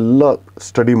ಮಾಡ್ತಾರೆ ಎಲ್ಲ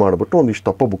ಸ್ಟಡಿ ಮಾಡಿಬಿಟ್ಟು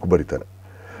ಒಂದಿಷ್ಟಪ್ಪ ಬುಕ್ ಬರೀತಾನೆ.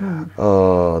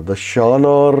 ದ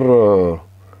ಶಾನಾರ್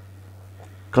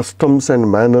ಕಸ್ಟಮ್ಸ್ ಆ್ಯಂಡ್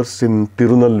ಮ್ಯಾನರ್ಸ್ ಇನ್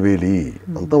ತಿರುನಲ್ವೇಲಿ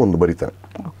ಅಂತ ಒಂದು ಬರೀತಾನೆ.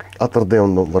 ಆ ಥರದ್ದೇ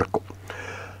ಒಂದು ವರ್ಕು.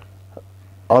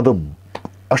 ಅದು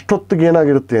ಅಷ್ಟೊತ್ತಿಗೆ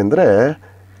ಏನಾಗಿರುತ್ತೆ ಅಂದರೆ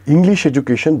ಇಂಗ್ಲೀಷ್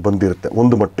ಎಜುಕೇಷನ್ ಬಂದಿರುತ್ತೆ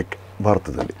ಒಂದು ಮಟ್ಟಕ್ಕೆ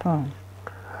ಭಾರತದಲ್ಲಿ.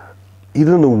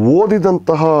 ಇದನ್ನು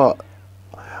ಓದಿದಂತಹ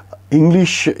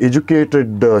ಇಂಗ್ಲೀಷ್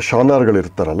ಎಜುಕೇಟೆಡ್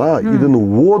ಶಾನಾರ್ಗಳಿರ್ತಾರಲ್ಲ, ಇದನ್ನು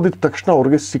ಓದಿದ ತಕ್ಷಣ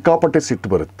ಅವ್ರಿಗೆ ಸಿಕ್ಕಾಪಟ್ಟೆ ಸಿಟ್ಟು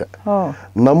ಬರುತ್ತೆ.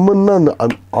 ನಮ್ಮನ್ನು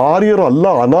ಆರ್ಯರು ಅಲ್ಲ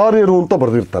ಅನಾರ್ಯರು ಅಂತ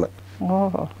ಬರೆದಿರ್ತಾನೆ.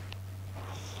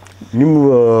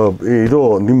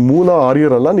 ನಿಮ್ಮ ಮೂಲ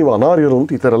ಆರ್ಯರಲ್ಲ, ನೀವು ಅನಾರ್ಯರು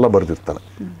ಅಂತ ಈ ಥರ ಎಲ್ಲ ಬರೆದಿರ್ತಾನೆ.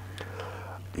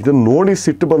 ಇದನ್ನು ನೋಡಿ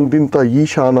ಸಿಟ್ಟು ಬಂದಿಂತ ಈ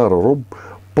ಶಾನಾರವರು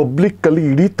ಪಬ್ಲಿಕ್ಕಲ್ಲಿ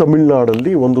ಇಡೀ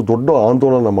ತಮಿಳ್ನಾಡಲ್ಲಿ ಒಂದು ದೊಡ್ಡ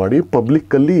ಆಂದೋಲನ ಮಾಡಿ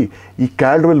ಪಬ್ಲಿಕ್ಕಲ್ಲಿ ಈ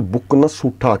ಕ್ಯಾಲ್ಡ್ವೆಲ್ ಬುಕ್ಕನ್ನು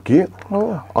ಸುಟ್ಟಾಕಿ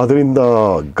ಅದರಿಂದ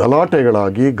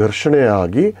ಗಲಾಟೆಗಳಾಗಿ ಘರ್ಷಣೆ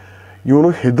ಆಗಿ ಇವನು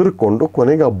ಹೆದರ್ಕೊಂಡು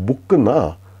ಕೊನೆಗೆ ಆ ಬುಕ್ಕನ್ನು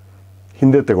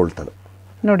ಹಿಂದೆ ತಗೊಳ್ತಾನೆ.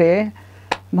 ನೋಡಿ,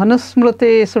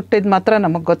 ಮನುಸ್ಮೃತಿ ಸುಟ್ಟಿದ್ದು ಮಾತ್ರ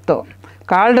ನಮಗೆ ಗೊತ್ತು,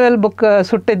 ಕಾಲ್ಡ್ವೆಲ್ ಬುಕ್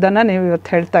ಸುಟ್ಟಿದ್ದನ್ನು ನೀವು ಇವತ್ತು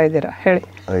ಹೇಳ್ತಾ ಇದ್ದೀರಾ, ಹೇಳಿ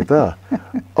ಆಯಿತಾ.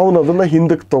 ಅವನು ಅದನ್ನು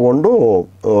ಹಿಂದಕ್ಕೆ ತೊಗೊಂಡು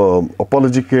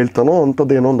ಅಪಾಲಜಿ ಕೇಳ್ತಾನೋ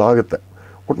ಅಂಥದ್ದೇನೋ ಒಂದು ಆಗುತ್ತೆ.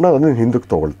 ಒಟ್ಟಿನಲ್ಲಿ ಅದನ್ನು ಹಿಂದಕ್ಕೆ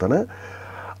ತೊಗೊಳ್ತಾನೆ.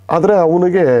 ಆದರೆ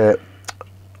ಅವನಿಗೆ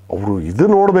ಅವರು ಇದು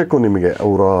ನೋಡಬೇಕು, ನಿಮಗೆ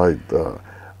ಅವರ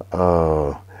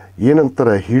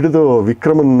ಏನಂತಾರೆ, ಹಿಡಿದು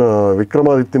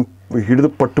ವಿಕ್ರಮಾದಿತ್ಯನ ಹಿಡಿದು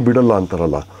ಪಟ್ಟು ಬಿಡಲ್ಲ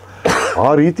ಅಂತಾರಲ್ಲ, ಆ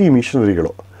ರೀತಿ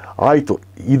ಮಿಷನರಿಗಳು. ಆಯಿತು,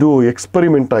 ಇದು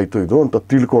ಎಕ್ಸ್ಪರಿಮೆಂಟ್ ಆಯಿತು ಇದು ಅಂತ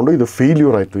ತಿಳ್ಕೊಂಡು ಇದು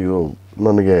ಫೇಲ್ಯೂರ್ ಆಯಿತು, ಇದು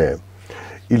ನನಗೆ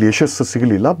ಇಲ್ಲಿ ಯಶಸ್ಸು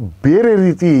ಸಿಗಲಿಲ್ಲ, ಬೇರೆ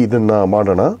ರೀತಿ ಇದನ್ನು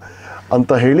ಮಾಡೋಣ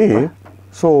ಅಂತ ಹೇಳಿ,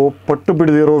 ಸೊ ಪಟ್ಟು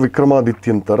ಬಿಡದಿರೋ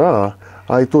ವಿಕ್ರಮಾದಿತ್ಯನ ಥರ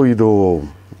ಆಯಿತು, ಇದು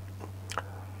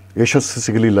ಯಶಸ್ಸು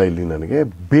ಸಿಗಲಿಲ್ಲ ಇಲ್ಲಿ, ನನಗೆ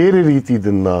ಬೇರೆ ರೀತಿ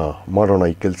ಇದನ್ನು ಮಾಡೋಣ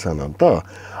ಈ ಕೆಲಸನ ಅಂತ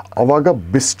ಆವಾಗ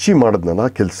ಬೆಸ್ಚಿ ಮಾಡಿದ್ನಲ್ಲ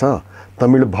ಕೆಲಸ.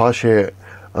 ತಮಿಳು ಭಾಷೆ,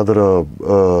 ಅದರ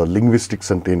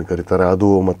ಲಿಂಗ್ವಿಸ್ಟಿಕ್ಸ್ ಅಂತ ಏನು ಕರೀತಾರೆ ಅದು,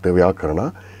 ಮತ್ತು ವ್ಯಾಕರಣ,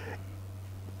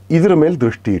 ಇದರ ಮೇಲೆ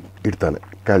ದೃಷ್ಟಿ ಇಡ್ತಾನೆ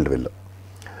ಕ್ಯಾಲ್ಡ್ವೆಲ್.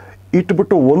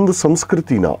 ಇಟ್ಬಿಟ್ಟು ಒಂದು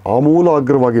ಸಂಸ್ಕೃತಿನ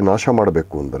ಆಮೂಲಾಗ್ರವಾಗಿ ನಾಶ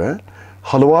ಮಾಡಬೇಕು ಅಂದರೆ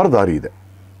ಹಲವಾರು ದಾರಿ ಇದೆ,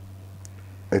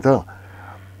 ಆಯಿತಾ.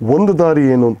 ಒಂದು ದಾರಿ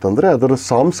ಏನು ಅಂತಂದರೆ ಅದರ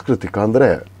ಸಾಂಸ್ಕೃತಿಕ, ಅಂದರೆ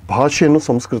ಭಾಷೆಯನ್ನು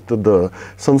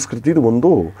ಸಂಸ್ಕೃತಿದ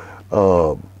ಒಂದು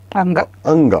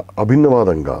ಅಂಗ, ಅಭಿನ್ನವಾದ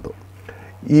ಅಂಗ ಅದು.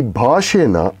 ಈ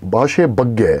ಭಾಷೆ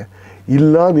ಬಗ್ಗೆ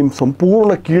ಇಲ್ಲ ನಿಮ್ಮ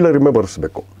ಸಂಪೂರ್ಣ ಕೀಳರಿಮೆ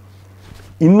ಬರೆಸಬೇಕು.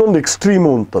 ಇನ್ನೊಂದು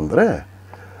ಎಕ್ಸ್ಟ್ರೀಮು ಅಂತಂದರೆ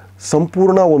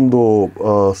ಸಂಪೂರ್ಣ ಒಂದು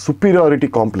ಸುಪೀರಿಯಾರಿಟಿ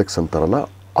ಕಾಂಪ್ಲೆಕ್ಸ್ ಅಂತಾರಲ್ಲ,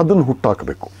 ಅದನ್ನು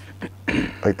ಹುಟ್ಟಾಕಬೇಕು,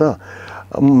 ಆಯಿತಾ.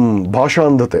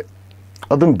 ಭಾಷಾಂಧತೆ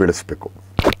ಅದನ್ನು ಬೆಳೆಸಬೇಕು.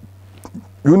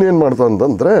 ಇವನೇನು ಮಾಡ್ದ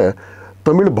ಅಂತಂದರೆ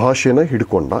ತಮಿಳು ಭಾಷೆನ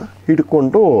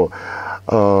ಹಿಡ್ಕೊಂಡು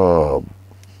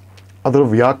ಅದರ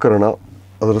ವ್ಯಾಕರಣ,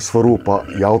 ಅದರ ಸ್ವರೂಪ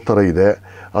ಯಾವ ಥರ ಇದೆ,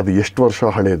 ಅದು ಎಷ್ಟು ವರ್ಷ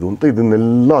ಹಳೆಯದು ಅಂತ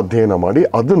ಇದನ್ನೆಲ್ಲ ಅಧ್ಯಯನ ಮಾಡಿ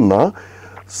ಅದನ್ನು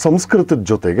ಸಂಸ್ಕೃತದ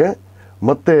ಜೊತೆಗೆ,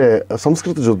 ಮತ್ತು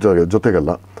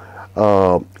ಜೊತೆಗಲ್ಲ,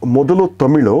 ಮೊದಲು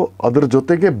ತಮಿಳು, ಅದರ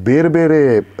ಜೊತೆಗೆ ಬೇರೆ ಬೇರೆ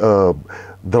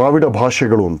ದ್ರಾವಿಡ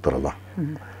ಭಾಷೆಗಳು ಅಂತಾರಲ್ಲ,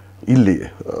 ಇಲ್ಲಿ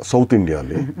ಸೌತ್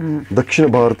ಇಂಡಿಯಾದಲ್ಲಿ ದಕ್ಷಿಣ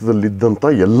ಭಾರತದಲ್ಲಿದ್ದಂಥ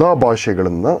ಎಲ್ಲ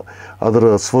ಭಾಷೆಗಳನ್ನು, ಅದರ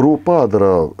ಸ್ವರೂಪ, ಅದರ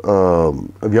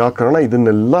ವ್ಯಾಕರಣ,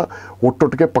 ಇದನ್ನೆಲ್ಲ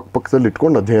ಒಟ್ಟೊಟ್ಟಿಗೆ ಪಕ್ಕದಲ್ಲಿ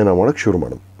ಇಟ್ಕೊಂಡು ಅಧ್ಯಯನ ಮಾಡೋಕ್ಕೆ ಶುರು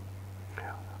ಮಾಡೋದು.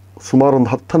 ಸುಮಾರು ಒಂದು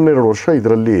 10-12 ವರ್ಷ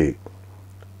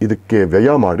ಇದಕ್ಕೆ ವ್ಯಯ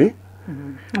ಮಾಡಿ,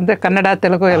 ಅಂದರೆ ಕನ್ನಡ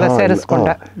ತೆಲುಗು ಎಲ್ಲ ಸೇರಿಸ್ಕೊಂಡ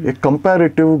A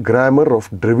comparative grammar of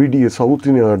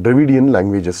ಡ್ರೆವಿಡಿಯನ್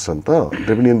languages ಅಂತ,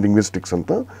 ಡ್ರೆವಿಡಿಯನ್ ಲಿಂಗ್ವಿಸ್ಟಿಕ್ಸ್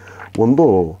ಅಂತ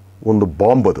ಒಂದು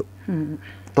ಬಾಂಬ್ ಅದು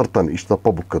ತರ್ತಾನೆ. ಇಷ್ಟು ದಪ್ಪ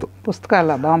ಬುಕ್ ಅದು, ಪುಸ್ತಕ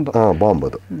ಅಲ್ಲ, ಬಾಂಬ್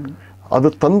ಅದು. ಅದು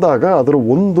ತಂದಾಗ ಅದರ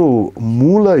ಒಂದು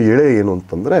ಮೂಲ ಎಳೆ ಏನು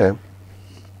ಅಂತಂದರೆ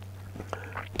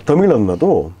ತಮಿಳು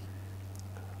ಅನ್ನೋದು,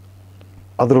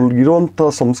 ಅದರಲ್ಲಿ ಇರುವಂಥ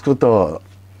ಸಂಸ್ಕೃತ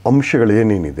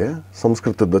ಅಂಶಗಳೇನೇನಿದೆ,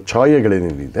 ಸಂಸ್ಕೃತದ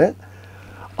ಛಾಯೆಗಳೇನೇನಿದೆ,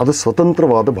 ಅದು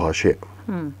ಸ್ವತಂತ್ರವಾದ ಭಾಷೆ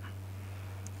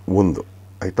ಒಂದು,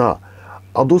 ಆಯಿತಾ.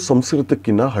 ಅದು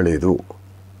ಸಂಸ್ಕೃತಕ್ಕಿಂತ ಹಳೆಯದು.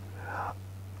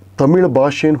 ತಮಿಳು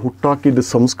ಭಾಷೆಯನ್ನು ಹುಟ್ಟಾಕಿದ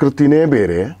ಸಂಸ್ಕೃತಿನೇ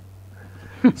ಬೇರೆ,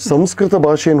 ಸಂಸ್ಕೃತ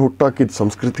ಭಾಷೆಯನ್ನು ಹುಟ್ಟಾಕಿದ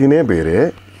ಸಂಸ್ಕೃತಿನೇ ಬೇರೆ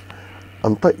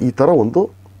ಅಂತ ಈ ಥರ ಒಂದು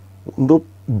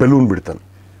ಬೆಲೂನ್ ಬಿಡ್ತಾನೆ.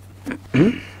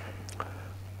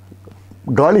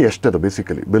 ಗಾಳಿ ಅಷ್ಟೇ ಅದು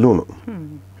ಬೇಸಿಕಲಿ ಬೆಲೂನು.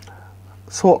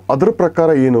 ಸೊ ಅದರ ಪ್ರಕಾರ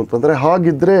ಏನು ಅಂತಂದರೆ,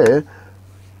 ಹಾಗಿದ್ದರೆ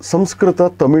ಸಂಸ್ಕೃತ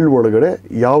ತಮಿಳ್ ಒಳಗಡೆ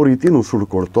ಯಾವ ರೀತಿ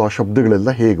ನುಸುಳ್ಕೊಳ್ತು, ಆ ಶಬ್ದಗಳೆಲ್ಲ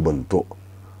ಹೇಗೆ ಬಂತು.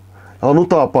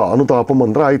 ಅನುತಾಪಂ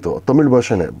ಅಂದರೆ ಆಯಿತು, ತಮಿಳ್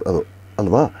ಭಾಷೆನೇ ಅದು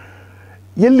ಅಲ್ವಾ.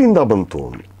 ಎಲ್ಲಿಂದ ಬಂತು?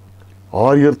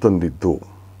 ಆರ್ಯರ್ ತಂದಿದ್ದು.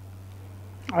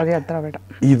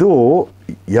 ಇದು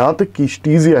ಯಾತಕ್ಕೆ ಇಷ್ಟು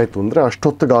ಈಸಿ ಆಯಿತು ಅಂದರೆ,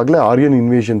 ಅಷ್ಟೊತ್ತಿಗಾಗಲೇ ಆರ್ಯನ್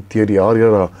ಇನ್ವೇಷನ್ ಥಿಯರಿ,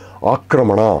 ಆರ್ಯರ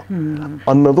ಆಕ್ರಮಣ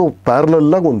ಅನ್ನೋದು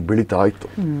ಪ್ಯಾರಲಲ್ಲಾಗಿ ಒಂದು ಬೆಳೀತಾ ಆಯಿತು.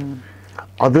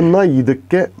 ಅದನ್ನು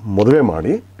ಇದಕ್ಕೆ ಮದುವೆ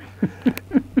ಮಾಡಿ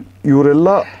ಇವರೆಲ್ಲ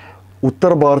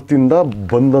ಉತ್ತರ ಭಾರತದಿಂದ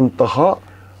ಬಂದಂತಹ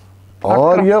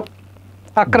ಆರ್ಯ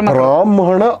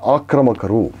ಬ್ರಾಹ್ಮಣ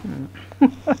ಆಕ್ರಮಕರು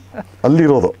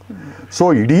ಅಲ್ಲಿರೋದು. ಸೊ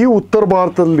ಇಡೀ ಉತ್ತರ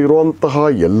ಭಾರತದಲ್ಲಿರುವಂತಹ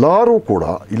ಎಲ್ಲರೂ ಕೂಡ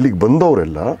ಇಲ್ಲಿಗೆ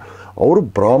ಬಂದವರೆಲ್ಲ ಅವರು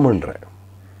ಬ್ರಾಹ್ಮಣರೇ,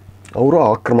 ಅವರು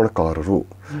ಆಕ್ರಮಣಕಾರರು.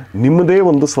 ನಿಮ್ಮದೇ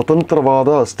ಒಂದು ಸ್ವತಂತ್ರವಾದ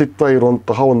ಅಸ್ತಿತ್ವ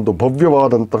ಇರುವಂತಹ ಒಂದು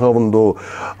ಭವ್ಯವಾದಂತಹ ಒಂದು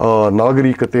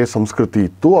ನಾಗರಿಕತೆ, ಸಂಸ್ಕೃತಿ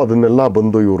ಇತ್ತು. ಅದನ್ನೆಲ್ಲ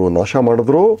ಬಂದು ಇವರು ನಾಶ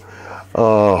ಮಾಡಿದ್ರು.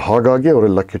 ಹಾಗಾಗಿ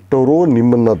ಅವರೆಲ್ಲ ಕೆಟ್ಟವರು,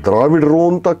 ನಿಮ್ಮನ್ನು ದ್ರಾವಿಡರು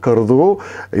ಅಂತ ಕರೆದು,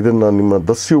 ಇದನ್ನು ನಿಮ್ಮ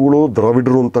ದಸ್ಯುಗಳು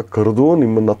ದ್ರಾವಿಡರು ಅಂತ ಕರೆದು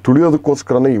ನಿಮ್ಮನ್ನು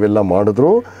ತುಳಿಯೋದಕ್ಕೋಸ್ಕರನೇ ಇವೆಲ್ಲ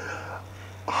ಮಾಡಿದ್ರು.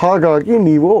 ಹಾಗಾಗಿ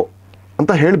ನೀವು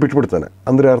ಅಂತ ಹೇಳಿಬಿಟ್ಬಿಡ್ತಾನೆ.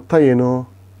 ಅಂದರೆ ಅರ್ಥ ಏನು?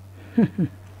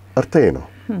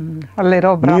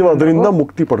 ನೀವು ಅದರಿಂದ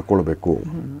ಮುಕ್ತಿ ಪಡ್ಕೊಳ್ಬೇಕು.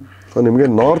 ಸೊ ನಿಮಗೆ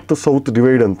ನಾರ್ತ್ ಸೌತ್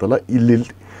ಡಿವೈಡ್ ಅಂತಲ್ಲ, ಇಲ್ಲಿ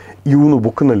ಇವನು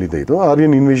ಬುಕ್ನಲ್ಲಿದೆ, ಇದು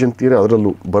ಆರ್ಯನ್ ಇನ್ವೇಷನ್ ಥಿಯರಿ,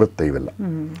 ಅದರಲ್ಲೂ ಬರುತ್ತೆ ಇವೆಲ್ಲ.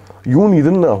 ಇವನು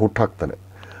ಇದನ್ನು ಹುಟ್ಟಾಕ್ತಾನೆ.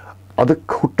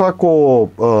 ಅದಕ್ಕೆ ಹುಟ್ಟಾಕೋ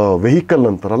ವೆಹಿಕಲ್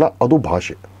ಅಂತಾರಲ್ಲ, ಅದು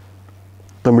ಭಾಷೆ,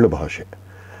 ತಮಿಳು ಭಾಷೆ.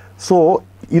 ಸೊ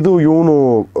ಇದು ಇವನು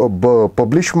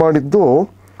ಪಬ್ಲಿಷ್ ಮಾಡಿದ್ದು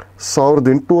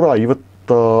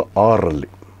 1856ರಲ್ಲಿ.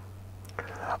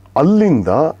 ಅಲ್ಲಿಂದ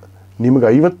ನಿಮಗೆ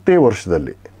 50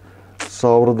 ವರ್ಷದಲ್ಲಿ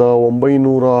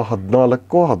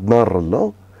 1914-16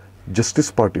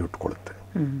 ಜಸ್ಟಿಸ್ ಪಾರ್ಟಿ ಹುಟ್ಕೊಳ್ಳುತ್ತೆ.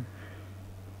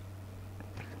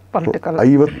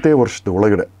 50 ವರ್ಷದ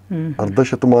ಒಳಗಡೆ, ಅರ್ಧ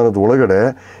ಶತಮಾನದ ಒಳಗಡೆ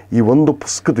ಈ ಒಂದು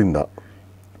ಪುಸ್ತಕದಿಂದ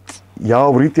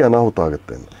ಯಾವ ರೀತಿ ಅನಾಹುತ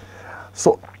ಆಗುತ್ತೆ. ಸೊ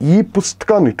ಈ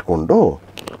ಪುಸ್ತಕನಿಟ್ಕೊಂಡು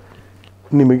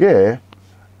ನಿಮಗೆ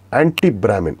ಆ್ಯಂಟಿ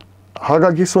ಬ್ರಾಹ್ಮಿನ್.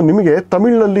 ಹಾಗಾಗಿ ಸೊ ನಿಮಗೆ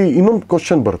ತಮಿಳಿನಲ್ಲಿ ಇನ್ನೊಂದು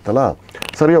ಕ್ವಶನ್ ಬರುತ್ತಲ್ಲ,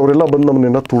 ಸರಿ ಅವರೆಲ್ಲ ಬಂದು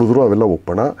ನಮ್ಮನ್ನೆಲ್ಲ ತುಳಿದ್ರು, ಅವೆಲ್ಲ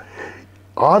ಒಪ್ಪೋಣ.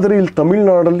 ಆದರೆ ಇಲ್ಲಿ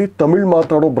ತಮಿಳ್ನಾಡಲ್ಲಿ ತಮಿಳ್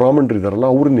ಮಾತಾಡೋ ಬ್ರಾಹ್ಮಣರಿದ್ದಾರಲ್ಲ,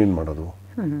 ಅವ್ರನ್ನೇನು ಮಾಡೋದು?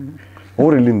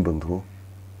 ಅವ್ರು ಎಲ್ಲಿಂದ ಬಂದರು?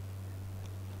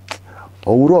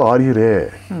 ಅವರು ಆರ್ಯರೇ,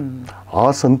 ಆ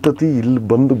ಸಂತತಿ ಇಲ್ಲಿ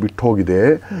ಬಂದು ಬಿಟ್ಟು ಹೋಗಿದೆ.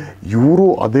 ಇವರು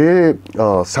ಅದೇ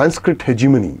ಸಾಂಸ್ಕ್ರಿಟ್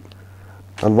ಹೆಜಿಮನಿ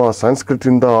ಅಲ್ವಾ,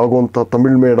 ಸಾಂಸ್ಕ್ರಿಟಿಂದ ಆಗುವಂಥ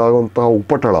ತಮಿಳ್ ಮೇಡ್ ಆಗುವಂತಹ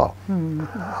ಉಪಟಳ,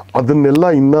 ಅದನ್ನೆಲ್ಲ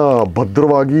ಇನ್ನೂ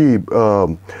ಭದ್ರವಾಗಿ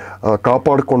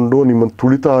ಕಾಪಾಡಿಕೊಂಡು ನಿಮ್ಮನ್ನು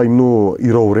ತುಳಿತಾ ಇನ್ನೂ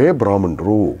ಇರೋರೇ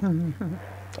ಬ್ರಾಹ್ಮಣರು.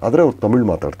 ಆದರೆ ಅವ್ರು ತಮಿಳ್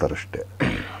ಮಾತಾಡ್ತಾರಷ್ಟೇ.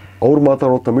 ಅವ್ರು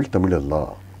ಮಾತಾಡೋ ತಮಿಳಲ್ಲ.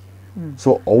 ಸೊ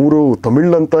ಅವರು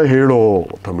ತಮಿಳ್ ಹೇಳೋ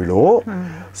ತಮಿಳು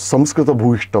ಸಂಸ್ಕೃತ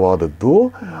ಭೂಯಿಷ್ಠವಾದದ್ದು.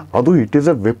 ಅದು it is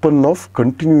A weapon of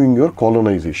continuing your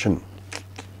ಕಾಲೋನೈಸೇಷನ್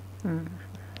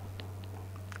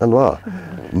ಅಲ್ವಾ.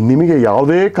 ನಿಮಗೆ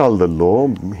ಯಾವುದೇ ಕಾಲದಲ್ಲೂ,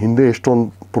 ಹಿಂದೆ ಎಷ್ಟೊಂದು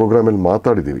ಪ್ರೋಗ್ರಾಮಲ್ಲಿ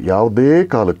ಮಾತಾಡಿದ್ದೀವಿ, ಯಾವುದೇ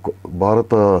ಕಾಲಕ್ಕೂ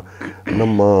ಭಾರತ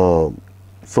ನಮ್ಮ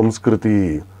ಸಂಸ್ಕೃತಿ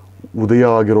ಉದಯ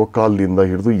ಆಗಿರೋ ಕಾಲದಿಂದ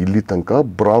ಹಿಡಿದು ಇಲ್ಲಿ ತನಕ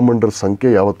ಬ್ರಾಹ್ಮಣರ ಸಂಖ್ಯೆ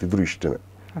ಯಾವತ್ತಿದ್ರೂ ಇಷ್ಟೇ,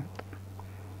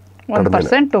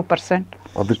 1%, 2%.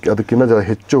 ಅದಕ್ಕಿಂತ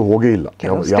ಹೆಚ್ಚು ಹೋಗೇ ಇಲ್ಲ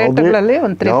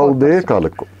ಯಾವುದೇ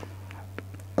ಕಾಲಕ್ಕೂ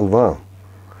ಅಲ್ವಾ.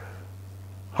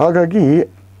 ಹಾಗಾಗಿ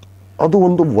ಅದು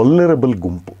ಒಂದು ವಲ್ನರಬಲ್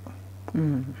ಗುಂಪು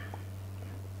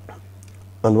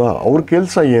ಅಲ್ವಾ. ಅವ್ರ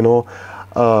ಕೆಲಸ ಏನು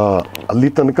ಅಲ್ಲಿ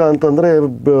ತನಕ ಅಂತಂದರೆ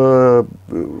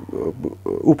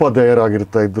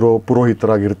ಉಪಾಧ್ಯಾಯರಾಗಿರ್ತಾ ಇದ್ರು,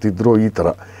 ಪುರೋಹಿತರಾಗಿರ್ತಿದ್ರು, ಈ ಥರ.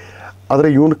 ಆದರೆ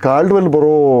ಇವನು ಕಾಲ್ಡ್ವೆಲ್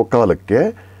ಬರೋ ಕಾಲಕ್ಕೆ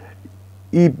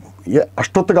ಈ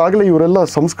ಅಷ್ಟೊತ್ತಿಗಾಗಲೇ ಇವರೆಲ್ಲ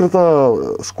ಸಂಸ್ಕೃತ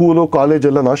ಸ್ಕೂಲು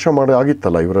ಕಾಲೇಜೆಲ್ಲ ನಾಶ ಮಾಡಿ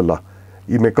ಆಗಿತ್ತಲ್ಲ ಇವರೆಲ್ಲ.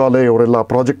 ಈ ಮೆಕಾಲೆ ಇವರೆಲ್ಲ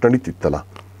ಪ್ರಾಜೆಕ್ಟ್ ನಡೀತಿತ್ತಲ್ಲ.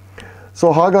 ಸೊ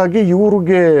ಹಾಗಾಗಿ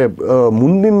ಇವ್ರಿಗೆ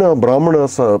ಮುಂದಿನ ಬ್ರಾಹ್ಮಣ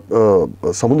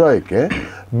ಸಮುದಾಯಕ್ಕೆ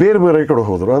ಬೇರೆ ಬೇರೆ ಕಡೆ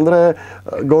ಹೋದರು. ಅಂದರೆ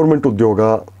ಗೌರ್ಮೆಂಟ್ ಉದ್ಯೋಗ,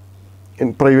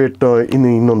 ಪ್ರೈವೇಟ್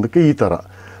ಇನ್ನೊಂದಕ್ಕೆ, ಈ ಥರ.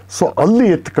 ಸೊ ಅಲ್ಲಿ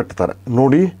ಎತ್ತು ಕಟ್ತಾರೆ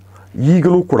ನೋಡಿ.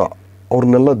 ಈಗಲೂ ಕೂಡ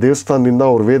ಅವ್ರನ್ನೆಲ್ಲ ದೇವಸ್ಥಾನದಿಂದ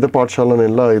ಅವ್ರ ವೇದ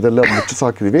ಪಾಠಶಾಲೆನೆಲ್ಲ ಇದೆಲ್ಲ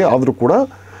ಮುಚ್ಚಿಸಾಕಿದ್ದೀವಿ. ಆದರೂ ಕೂಡ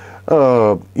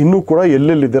ಇನ್ನೂ ಕೂಡ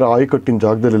ಎಲ್ಲೆಲ್ಲಿದ್ದಾರೆ ಆಯಕಟ್ಟಿನ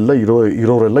ಜಾಗದಲ್ಲೆಲ್ಲ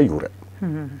ಇರೋರೆಲ್ಲ ಇವರೇ.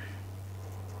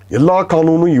 ಎಲ್ಲ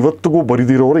ಕಾನೂನು ಇವತ್ತಿಗೂ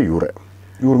ಬರೆದಿರೋರೇ ಇವರೇ.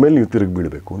 ಇವ್ರ ಮೇಲೆ ನೀವು ತಿರುಗಿ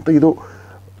ಬೀಳಬೇಕು ಅಂತ.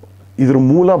 ಇದ್ರ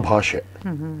ಮೂಲ ಭಾಷೆ,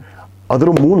 ಅದರ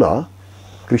ಮೂಲ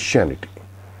ಕ್ರಿಶ್ಚಿಯಾನಿಟಿ,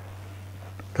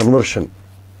 ಕನ್ವರ್ಷನ್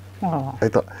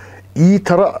ಆಯಿತಾ. ಈ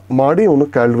ಥರ ಮಾಡಿ ಅವನು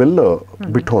ಕ್ಯಾಲ್ಡ್ವೆಲ್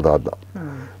ಬಿಟ್ಟು ಹೋದಾದ.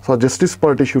 ಸೊ ಜಸ್ಟಿಸ್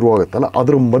ಪಾರ್ಟಿ ಶುರುವಾಗುತ್ತಲ್ಲ,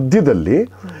 ಅದರ ಮಧ್ಯದಲ್ಲಿ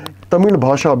ತಮಿಳ್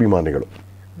ಭಾಷಾಭಿಮಾನಿಗಳು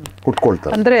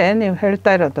ಕುಟ್ಕೊಳ್ತಾರೆ. ಅಂದರೆ ನೀವು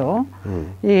ಹೇಳ್ತಾ ಇರೋದು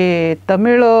ಈ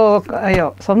ತಮಿಳು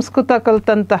ಸಂಸ್ಕೃತ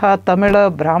ಕಲ್ತಂತಹ ತಮಿಳ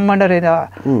ಬ್ರಾಹ್ಮಣರಿನ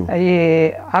ಈ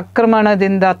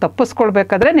ಆಕ್ರಮಣದಿಂದ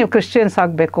ತಪ್ಪಿಸ್ಕೊಳ್ಬೇಕಾದ್ರೆ ನೀವು ಕ್ರಿಶ್ಚಿಯನ್ಸ್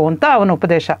ಆಗಬೇಕು ಅಂತ ಅವನ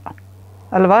ಉಪದೇಶ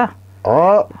ಅಲ್ವಾ.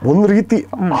 ಒಂದು ರೀತಿ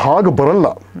ಹಾಗೆ ಬರಲ್ಲ.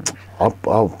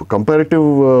 ಕಂಪ್ಯಾರಿಟಿವ್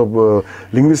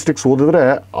ಲಿಂಗ್ವಿಸ್ಟಿಕ್ಸ್ ಓದಿದ್ರೆ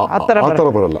ಆ ಥರ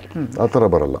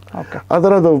ಬರಲ್ಲ.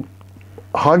 ಅದರದು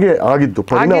ಹಾಗೆ ಆಗಿದ್ದು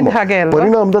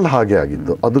ಪರಿಣಾಮದಲ್ಲಿ ಹಾಗೆ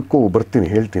ಆಗಿದ್ದು. ಅದಕ್ಕೂ ಬರ್ತೀನಿ,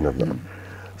 ಹೇಳ್ತೀನಿ ಅದನ್ನ.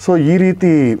 ಸೊ ಈ ರೀತಿ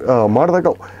ಮಾಡಿದಾಗ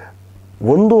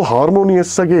ಒಂದು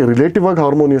ಹಾರ್ಮೋನಿಯಸ್ ಆಗಿ, ರಿಲೇಟಿವ್ ಆಗಿ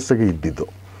ಹಾರ್ಮೋನಿಯಸ್ ಆಗಿ ಇದ್ದಿದ್ದು.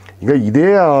 ಈಗ ಇದೇ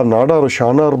ಆ ನಾಡಾರು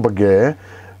ಶಾನಾರ್ ಬಗ್ಗೆ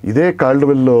ಇದೇ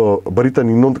ಕಾಲ್ಡ್ವೆಲ್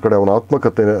ಬರಿತಾನೆ. ಇನ್ನೊಂದು ಕಡೆ ಅವನ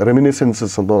ಆತ್ಮಕಥೆ,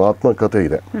 ರೆಮಿನಿಸೆನ್ಸಸ್ ಅಂತ ಒಂದು ಆತ್ಮಕಥೆ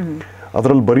ಇದೆ.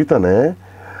 ಅದರಲ್ಲಿ ಬರಿತಾನೆ,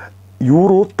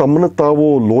 ಇವರು ತಮ್ಮನ್ನ ತಾವು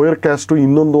ಲೋಯರ್ ಕ್ಯಾಸ್ಟು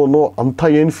ಇನ್ನೊಂದು ಅನ್ನೋ ಅಂಥ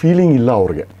ಏನು ಫೀಲಿಂಗ್ ಇಲ್ಲ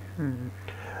ಅವ್ರಿಗೆ.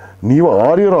 ನೀವು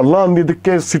ಆರ್ಯರು ಅಲ್ಲ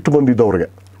ಅಂದಿದ್ದಕ್ಕೆ ಸಿಟ್ಟು ಬಂದಿದ್ದು ಅವ್ರಿಗೆ.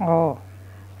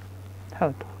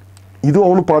 ಇದು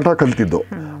ಅವನು ಪಾಠ ಕಲ್ತಿದ್ದು.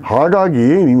 ಹಾಗಾಗಿ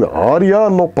ನೀವು ಆರ್ಯ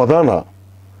ಅನ್ನೋ ಪದನ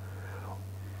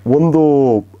ಒಂದು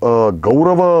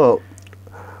ಗೌರವ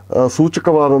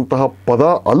ಸೂಚಕವಾದಂತಹ ಪದ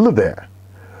ಅಲ್ಲದೆ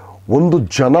ಒಂದು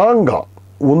ಜನಾಂಗ,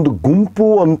 ಒಂದು ಗುಂಪು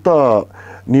ಅಂತ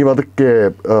ನೀವು ಅದಕ್ಕೆ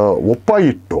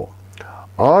ಒಪ್ಪಾಯಿಟ್ಟು,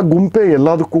 ಆ ಗುಂಪೇ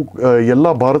ಎಲ್ಲದಕ್ಕೂ, ಎಲ್ಲ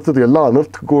ಭಾರತದ ಎಲ್ಲ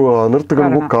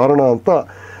ಅನರ್ಥಗಳಿಗೂ ಕಾರಣ ಅಂತ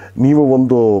ನೀವು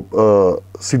ಒಂದು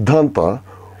ಸಿದ್ಧಾಂತ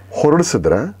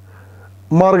ಹೊರಡಿಸಿದ್ರೆ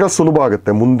ಮಾರ್ಗ ಸುಲಭ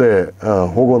ಆಗುತ್ತೆ, ಮುಂದೆ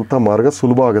ಹೋಗುವಂಥ ಮಾರ್ಗ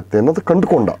ಸುಲಭ ಆಗುತ್ತೆ ಅನ್ನೋದು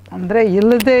ಕಂಡುಕೊಂಡ. ಅಂದರೆ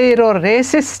ಇಲ್ಲದೆ ಇರೋ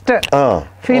ರೇಸಿಸ್ಟ್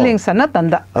ಫೀಲಿಂಗ್ಸ್ ಅನ್ನ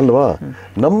ತಂದ ಅಲ್ವಾ.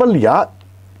 ನಮ್ಮಲ್ಲಿ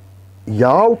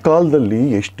ಯಾವ ಕಾಲದಲ್ಲಿ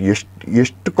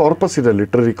ಎಷ್ಟು ಕಾರ್ಪಸ್ ಇದೆ,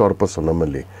 ಲಿಟ್ರರಿ ಕಾರ್ಪಸ್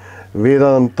ನಮ್ಮಲ್ಲಿ.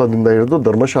 ವೇದಾಂತದಿಂದ ಹಿಡಿದು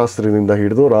ಧರ್ಮಶಾಸ್ತ್ರದಿಂದ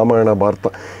ಹಿಡಿದು ರಾಮಾಯಣ ಭಾರತ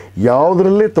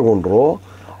ಯಾವುದರಲ್ಲೇ ತಗೊಂಡ್ರು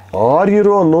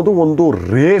ಆರ್ಯರು ಅನ್ನೋದು ಒಂದು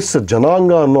ರೇಸ್,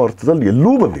 ಜನಾಂಗ ಅನ್ನೋ ಅರ್ಥದಲ್ಲಿ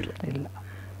ಎಲ್ಲೂ ಬಂದಿಲ್ಲ,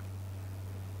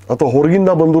 ಅಥವಾ ಹೊರಗಿಂದ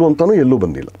ಬಂದರು ಅಂತಾನು ಎಲ್ಲೂ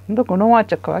ಬಂದಿಲ್ಲ.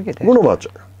 ಗುಣವಾಚಕವಾಗಿದೆ,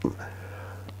 ಗುಣವಾಚಕ.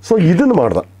 ಸೊ ಇದನ್ನು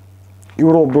ಮಾಡ್ದ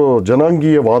ಇವರೊಬ್ಬರು,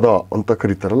 ಜನಾಂಗೀಯವಾದ ಅಂತ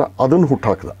ಕರೀತಾರಲ್ಲ, ಅದನ್ನು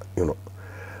ಹುಟ್ಟಾಕ್ದ ಇವನು.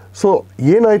 ಸೊ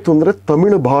ಏನಾಯಿತು ಅಂದರೆ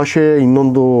ತಮಿಳು ಭಾಷೆ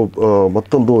ಇನ್ನೊಂದು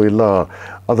ಮತ್ತೊಂದು ಎಲ್ಲ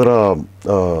ಅದರ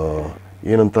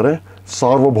ಏನಂತಾರೆ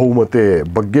ಸಾರ್ವಭೌಮತೆ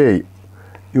ಬಗ್ಗೆ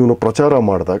ಇವನು ಪ್ರಚಾರ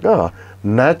ಮಾಡಿದಾಗ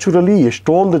ನ್ಯಾಚುರಲಿ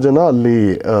ಎಷ್ಟೊಂದು ಜನ ಅಲ್ಲಿ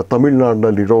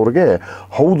ತಮಿಳ್ನಾಡಿನಲ್ಲಿರೋರಿಗೆ,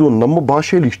 ಹೌದು ನಮ್ಮ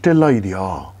ಭಾಷೆಯಲ್ಲಿ ಇಷ್ಟೆಲ್ಲ ಇದೆಯಾ,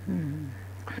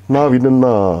 ನಾವು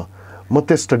ಇದನ್ನು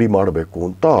ಮತ್ತೆ ಸ್ಟಡಿ ಮಾಡಬೇಕು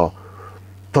ಅಂತ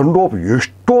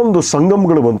ಎಷ್ಟೊಂದು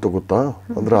ಸಂಗಮಗಳು ಬಂತು ಗೊತ್ತಾ.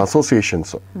 ಅಂದರೆ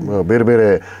ಅಸೋಸಿಯೇಷನ್ಸ್, ಬೇರೆ ಬೇರೆ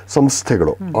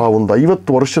ಸಂಸ್ಥೆಗಳು. ಆ ಒಂದು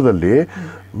 50 ವರ್ಷದಲ್ಲಿ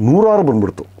 100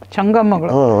 ಬಂದ್ಬಿಡ್ತು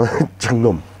ಚಂಗಮ್ಮಗಳು.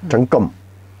 ಚಂಕಂ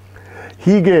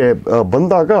ಹೀಗೆ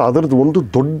ಬಂದಾಗ ಅದರದ್ದು ಒಂದು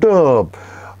ದೊಡ್ಡ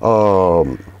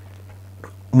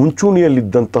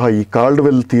ಮುಂಚೂಣಿಯಲ್ಲಿದ್ದಂತಹ ಈ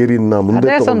ಕಾಲ್ಡ್ವೆಲ್ ಥಿಯರಿನ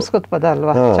ಮುಂದೆ ಸಂಸ್ಕೃತ ಪದ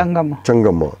ಅಲ್ವಾ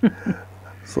ಚಂಗಮ್ಮ.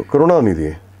 ಸೊ ಕರುಣಾನಿಧಿ,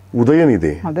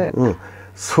 ಉದಯನಿಧಿ.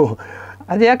 ಸೊ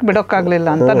ಅದು ಯಾಕೆ ಬಿಡೋಕ್ಕಾಗಲಿಲ್ಲ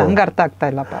ಅಂತ ನಂಗೆ ಅರ್ಥ ಆಗ್ತಾ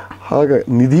ಇಲ್ಲಪ್ಪ. ಹಾಗೆ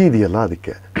ನಿಧಿ ಇದೆಯಲ್ಲ,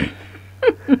 ಅದಕ್ಕೆ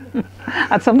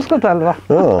ಅದು ಸಂಸ್ಕೃತ ಅಲ್ವಾ.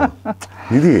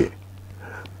 ನಿಧಿ,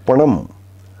 ಪಣಂ,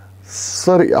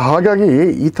 ಸರಿ, ಹಾಗಾಗಿ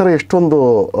ಈ ಥರ ಎಷ್ಟೊಂದು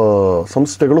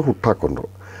ಸಂಸ್ಥೆಗಳು ಹುಟ್ಟಾಕೊಂಡ್ರು.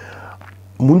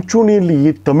 ಮುಂಚೂಣಿಯಲ್ಲಿ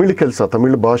ಈ ತಮಿಳ್ ಕೆಲಸ,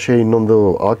 ತಮಿಳ್ ಭಾಷೆ, ಇನ್ನೊಂದು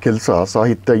ಆ ಕೆಲಸ,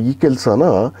 ಸಾಹಿತ್ಯ, ಈ ಕೆಲಸನ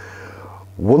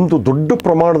ಒಂದು ದೊಡ್ಡ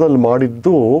ಪ್ರಮಾಣದಲ್ಲಿ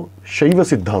ಮಾಡಿದ್ದು ಶೈವ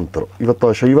ಸಿದ್ಧಾಂತರು.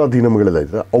 ಇವತ್ತು ಶೈವಾಧೀನಮಗಳೆಲ್ಲ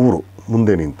ಇದೆ, ಅವರು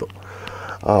ಮುಂದೆ ನಿಂತು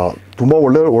ತುಂಬ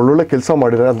ಒಳ್ಳೊಳ್ಳೆ ಕೆಲಸ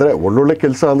ಮಾಡಿದ್ದಾರೆ. ಅಂದರೆ ಒಳ್ಳೊಳ್ಳೆ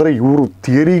ಕೆಲಸ ಅಂದರೆ ಇವರು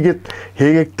ಥಿಯರಿಗೆ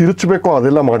ಹೇಗೆ ತಿರುಚಬೇಕೋ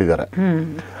ಅದೆಲ್ಲ ಮಾಡಿದ್ದಾರೆ.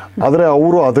 ಆದರೆ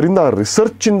ಅವರು ಅದರಿಂದ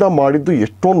ರಿಸರ್ಚಿಂದ ಮಾಡಿದ್ದು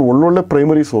ಎಷ್ಟೊಂದು ಒಳ್ಳೊಳ್ಳೆ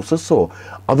ಪ್ರೈಮರಿ ಸೋರ್ಸಸ್ಸು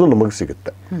ಅದು ನಮಗೆ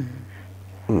ಸಿಗುತ್ತೆ.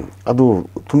 ಅದು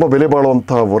ತುಂಬ ಬೆಲೆ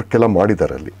ಬಾಳುವಂಥ ವರ್ಕ್ ಎಲ್ಲ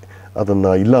ಮಾಡಿದ್ದಾರೆ ಅಲ್ಲಿ,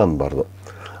 ಅದನ್ನು ಇಲ್ಲ ಅನ್ನಬಾರ್ದು.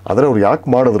 ಆದರೆ ಅವ್ರು ಯಾಕೆ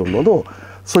ಮಾಡಿದ್ರು ಅನ್ನೋದು.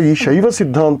 ಸೊ ಈ ಶೈವ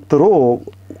ಸಿದ್ಧಾಂತರು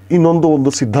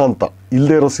ಒಂದು ಸಿದ್ಧಾಂತ,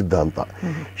 ಇಲ್ಲದೇ ಇರೋ ಸಿದ್ಧಾಂತ.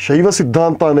 ಶೈವ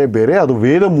ಸಿದ್ಧಾಂತನೇ ಬೇರೆ, ಅದು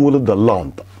ವೇದ ಮೂಲದ್ದಲ್ಲ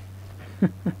ಅಂತ.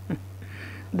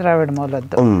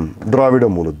 ದ್ರಾವಿಡ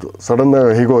ಮೂಲದ್ದು. ಸಡನ್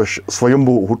ಹೇಗೋ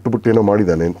ಸ್ವಯಂಭೂ ಹುಟ್ಟುಬಿಟ್ಟೇನೋ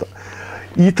ಮಾಡಿದ್ದಾನೆ ಅಂತ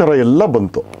ಈ ಥರ ಎಲ್ಲ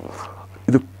ಬಂತು.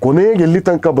 ಇದು ಕೊನೆಗೆ ಎಲ್ಲಿ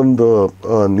ತನಕ ಬಂದು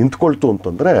ನಿಂತ್ಕೊಳ್ತು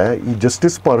ಅಂತಂದರೆ, ಈ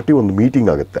ಜಸ್ಟಿಸ್ ಪಾರ್ಟಿ ಒಂದು ಮೀಟಿಂಗ್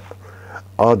ಆಗುತ್ತೆ.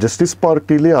 ಆ ಜಸ್ಟಿಸ್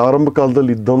ಪಾರ್ಟಿಲಿ ಆರಂಭ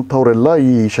ಕಾಲದಲ್ಲಿ ಇದ್ದಂಥವರೆಲ್ಲ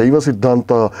ಈ ಶೈವ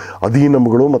ಸಿದ್ಧಾಂತ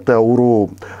ಅಧೀನಮ್ಗಳು ಮತ್ತು ಅವರು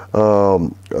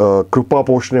ಕೃಪಾ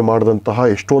ಪೋಷಣೆ ಮಾಡಿದಂತಹ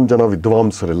ಎಷ್ಟೊಂದು ಜನ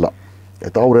ವಿದ್ವಾಂಸರೆಲ್ಲ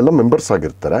ಆಯಿತಾ, ಅವರೆಲ್ಲ ಮೆಂಬರ್ಸ್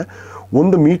ಆಗಿರ್ತಾರೆ.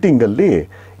 ಒಂದು ಮೀಟಿಂಗಲ್ಲಿ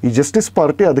ಈ ಜಸ್ಟಿಸ್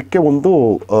ಪಾರ್ಟಿ ಅದಕ್ಕೆ ಒಂದು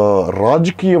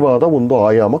ರಾಜಕೀಯವಾದ ಒಂದು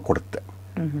ಆಯಾಮ ಕೊಡುತ್ತೆ.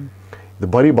 ಇದು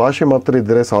ಬರೀ ಭಾಷೆ ಮಾತ್ರ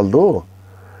ಇದ್ದರೆ ಸಾಲದು,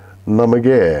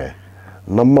 ನಮಗೆ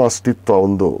ನಮ್ಮ ಅಸ್ತಿತ್ವ,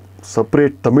 ಒಂದು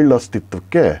ಸಪ್ರೇಟ್ ತಮಿಳ್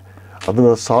ಅಸ್ತಿತ್ವಕ್ಕೆ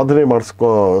ಅದನ್ನು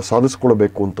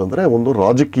ಸಾಧಿಸ್ಕೊಳ್ಬೇಕು ಅಂತಂದರೆ ಒಂದು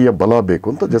ರಾಜಕೀಯ ಬಲ ಬೇಕು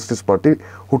ಅಂತ ಜಸ್ಟಿಸ್ ಪಾರ್ಟಿ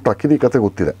ಹುಟ್ಟಾಕಿದ್ದು ಈ ಕತೆ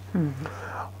ಗೊತ್ತಿದೆ.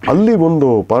 ಅಲ್ಲಿ ಒಂದು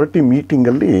ಪಾರ್ಟಿ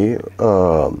ಮೀಟಿಂಗಲ್ಲಿ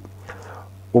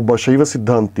ಒಬ್ಬ ಶೈವ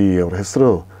ಸಿದ್ಧಾಂತಿ, ಅವ್ರ ಹೆಸರು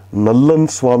ನಲ್ಲನ್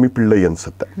ಸ್ವಾಮಿ ಪಿಳ್ಳೈ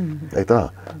ಅನಿಸುತ್ತೆ, ಆಯಿತಾ,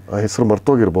 ಆ ಹೆಸರು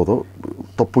ಮರ್ತೋಗಿರ್ಬೋದು,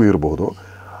 ತಪ್ಪು ಇರ್ಬೋದು.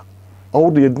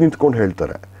 ಅವ್ರು ಎದ್ದು ನಿಂತ್ಕೊಂಡು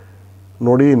ಹೇಳ್ತಾರೆ,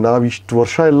 ನೋಡಿ ನಾವಿಷ್ಟು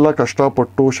ವರ್ಷ ಎಲ್ಲ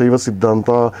ಕಷ್ಟಪಟ್ಟು ಶೈವ ಸಿದ್ಧಾಂತ,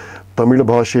 ತಮಿಳು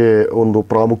ಭಾಷೆ ಒಂದು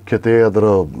ಪ್ರಾಮುಖ್ಯತೆ, ಅದರ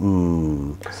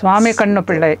ಸ್ವಾಮಿ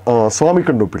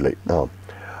ಕಣ್ಣು ಪಿಳ್ಳೈ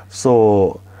ಸೊ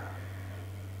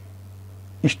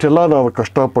ಇಷ್ಟೆಲ್ಲ ನಾವು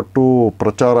ಕಷ್ಟಪಟ್ಟು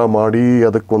ಪ್ರಚಾರ ಮಾಡಿ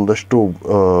ಅದಕ್ಕೊಂದಷ್ಟು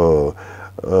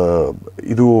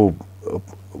ಇದು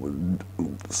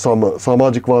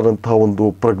ಸಾಮಾಜಿಕವಾದಂಥ ಒಂದು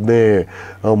ಪ್ರಜ್ಞೆ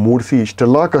ಮೂಡಿಸಿ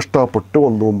ಇಷ್ಟೆಲ್ಲ ಕಷ್ಟಪಟ್ಟು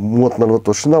ಒಂದು 30-40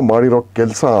 ವರ್ಷದಿಂದ ಮಾಡಿರೋ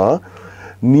ಕೆಲಸ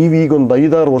ನೀವೀಗ ಒಂದು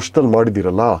 5-6 ವರ್ಷದಲ್ಲಿ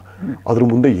ಮಾಡಿದ್ದೀರಲ್ಲ, ಅದ್ರ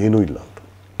ಮುಂದೆ ಏನೂ ಇಲ್ಲ ಅಂತ.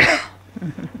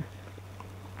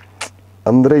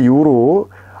 ಅಂದರೆ ಇವರು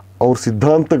ಅವ್ರ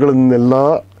ಸಿದ್ಧಾಂತಗಳನ್ನೆಲ್ಲ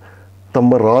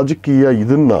ತಮ್ಮ ರಾಜಕೀಯ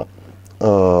ಇದನ್ನು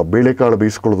ಬೇಳೆಕಾಳು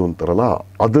ಬೇಯಿಸ್ಕೊಳ್ಳೋದು ಅಂತಾರಲ್ಲ,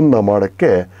 ಅದನ್ನು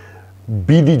ಮಾಡೋಕ್ಕೆ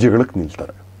ಬೀದಿ ಜಗಳಕ್ಕೆ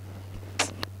ನಿಲ್ತಾರೆ.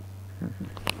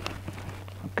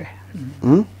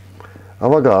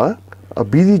 ಆವಾಗ ಆ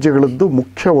ಬೀದಿ ಜಗಳದ್ದು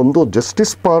ಮುಖ್ಯ ಒಂದು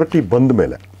ಜಸ್ಟಿಸ್ ಪಾರ್ಟಿ ಬಂದ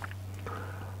ಮೇಲೆ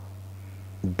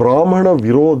ಬ್ರಾಹ್ಮಣ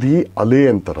ವಿರೋಧಿ ಅಲೆ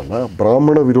ಅಂತಾರಲ್ಲ,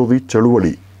 ಬ್ರಾಹ್ಮಣ ವಿರೋಧಿ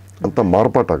ಚಳುವಳಿ ಅಂತ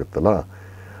ಮಾರ್ಪಾಟಾಗುತ್ತಲ್ಲ,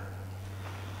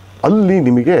 ಅಲ್ಲಿ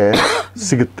ನಿಮಗೆ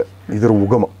ಸಿಗುತ್ತೆ ಇದರ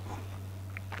ಉಗಮ.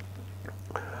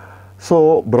 ಸೊ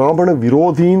ಬ್ರಾಹ್ಮಣ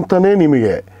ವಿರೋಧಿ ಅಂತಲೇ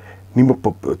ನಿಮಗೆ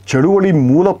ನಿಮ್ಮ ಚಳುವಳಿ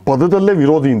ಮೂಲ ಪದದಲ್ಲೇ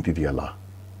ವಿರೋಧಿ ಅಂತಿದೆಯಲ್ಲ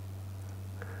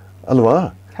ಅಲ್ವಾ.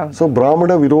 ಸೊ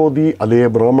ಬ್ರಾಹ್ಮಣ ವಿರೋಧಿ ಅಲೆ,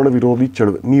 ಬ್ರಾಹ್ಮಣ ವಿರೋಧಿ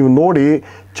ಚಳುವಳಿ, ನೀವು ನೋಡಿ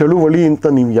ಚಳುವಳಿ ಅಂತ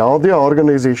ನೀವು ಯಾವುದೇ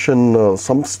ಆರ್ಗನೈಸೇಷನ್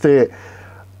ಸಂಸ್ಥೆ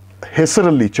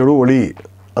ಹೆಸರಲ್ಲಿ ಚಳುವಳಿ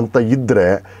ಅಂತ ಇದ್ದರೆ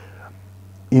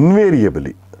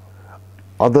ಇನ್ವೇರಿಯಬಲಿ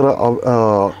ಅದರ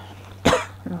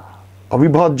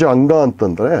ಅವಿಭಾಜ್ಯ ಅಂಗ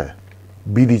ಅಂತಂದರೆ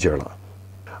ಬೀದಿ ಜಗಳ.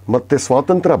 ಮತ್ತು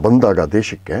ಸ್ವಾತಂತ್ರ್ಯ ಬಂದಾಗ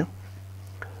ದೇಶಕ್ಕೆ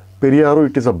ಪೆರಿಯಾರು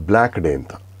it is a black day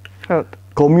ಅಂತ,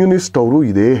 ಕಮ್ಯುನಿಸ್ಟ್ ಅವರು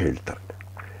ಇದೇ ಹೇಳ್ತಾರೆ.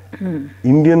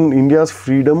 India's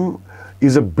freedom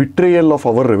is a betrayal of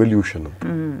our revolution ಅಂತ.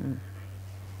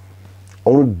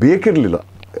 ಅವನಿಗೆ ಬೇಕಿರಲಿಲ್ಲ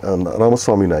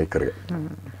ರಾಮಸ್ವಾಮಿ ನಾಯ್ಕರಿಗೆ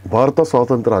ಭಾರತ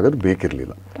ಸ್ವಾತಂತ್ರ್ಯ ಆಗೋದು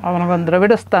ಬೇಕಿರಲಿಲ್ಲ.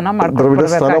 ದ್ರವಿಡ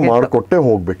ಸ್ಥಾನ ಮಾಡಿಕೊಟ್ಟೆ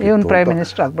ಹೋಗ್ಬೇಕು.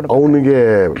 ಅವನಿಗೆ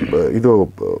ಇದು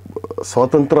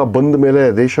ಸ್ವಾತಂತ್ರ್ಯ ಬಂದ ಮೇಲೆ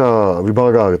ದೇಶ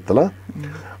ವಿಭಾಗ ಆಗುತ್ತಲ್ಲ,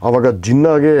 ಆವಾಗ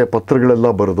ಜಿನ್ನಾಗೆ ಪತ್ರಗಳೆಲ್ಲ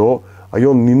ಬರೆದು,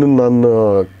 ಅಯ್ಯೋ ನಿನ್ನ ನನ್ನ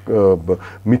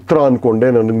ಮಿತ್ರ ಅಂದ್ಕೊಂಡೆ,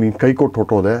 ನನಗೆ ನೀನು ಕೈ ಕೊಟ್ಟು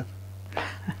ಹೊಟ್ಟೋದೆ,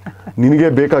 ನಿನಗೆ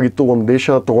ಬೇಕಾಗಿತ್ತು ಒಂದು ದೇಶ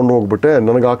ತೊಗೊಂಡು ಹೋಗ್ಬಿಟ್ಟೆ,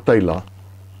 ನನಗಾಗ್ತಾ ಇಲ್ಲ.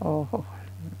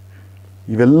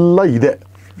 ಇವೆಲ್ಲ ಇದೆ,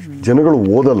 ಜನಗಳು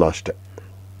ಓದಲ್ಲ ಅಷ್ಟೆ.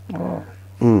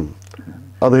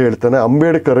 ಅದು ಹೇಳ್ತಾನೆ.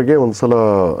 ಅಂಬೇಡ್ಕರ್ಗೆ ಒಂದು ಸಲ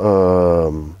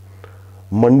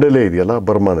ಮಂಡಲೆ ಇದೆಯಲ್ಲ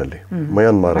ಬರ್ಮಾನಲ್ಲಿ,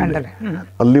 ಮಯನ್ಮಾರಲ್ಲಿ,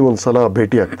 ಅಲ್ಲಿ ಒಂದು ಸಲ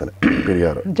ಭೇಟಿ ಆಗ್ತಾನೆ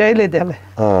ಪೆರಿಯಾರು.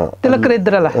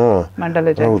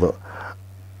 ಹೌದು,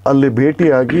 ಅಲ್ಲಿ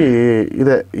ಭೇಟಿಯಾಗಿ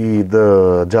ಇದೆ ಈ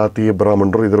ಜಾತಿ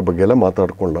ಬ್ರಾಹ್ಮಣರು ಇದ್ರ ಬಗ್ಗೆ ಎಲ್ಲ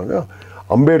ಮಾತಾಡ್ಕೊಂಡಾಗ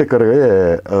ಅಂಬೇಡ್ಕರ್ಗೆ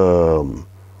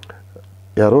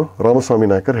ಯಾರು ರಾಮಸ್ವಾಮಿ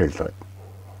ನಾಯ್ಕರ್ ಹೇಳ್ತಾರೆ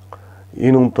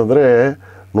ಏನು ಅಂತಂದರೆ,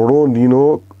 ನೋಡು ನೀನು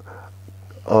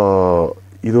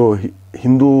ಇದು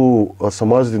ಹಿಂದೂ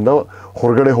ಸಮಾಜದಿಂದ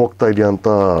ಹೊರಗಡೆ ಹೋಗ್ತಾ ಇದೆಯಾ ಅಂತ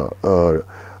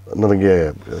ನನಗೆ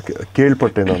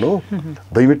ಕೇಳ್ಪಟ್ಟೆ ನಾನು,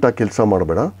 ದಯವಿಟ್ಟು ಆ ಕೆಲಸ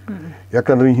ಮಾಡಬೇಡ.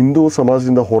 ಯಾಕಂದರೆ ಹಿಂದೂ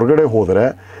ಸಮಾಜದಿಂದ ಹೊರಗಡೆ ಹೋದರೆ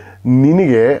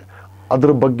ನಿನಗೆ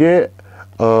ಅದ್ರ ಬಗ್ಗೆ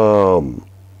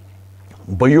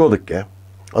ಬೈಯೋದಕ್ಕೆ,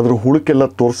 ಅದ್ರ ಹುಳುಕೆಲ್ಲ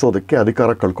ತೋರಿಸೋದಕ್ಕೆ ಅಧಿಕಾರ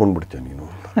ಕಳ್ಕೊಂಡ್ಬಿಡ್ತೀಯ ನೀನು.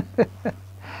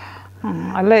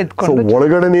 ಅಲ್ಲೇ ಸೊ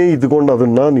ಒಳಗಡೆನೇ ಇದ್ಕೊಂಡು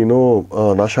ಅದನ್ನು ನೀನು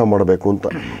ನಾಶ ಮಾಡಬೇಕು ಅಂತ.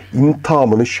 ಇಂಥ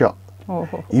ಮನುಷ್ಯ,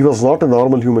 ಈ was not A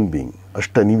normal human being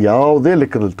ಅಷ್ಟೇ. ನೀವು ಯಾವುದೇ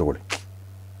ಲೆಕ್ಕದಲ್ಲಿ ತಗೊಳ್ಳಿ,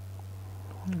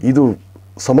 ಇದು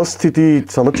ಸಮಸ್ಥಿತಿ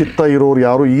ಸಮಚಿತ್ತ ಇರೋರು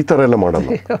ಯಾರು ಈ ಥರ ಎಲ್ಲ ಮಾಡಲ್ಲ.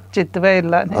 ಚಿತ್ತವೇ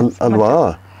ಇಲ್ಲ ಅಲ್ವಾ,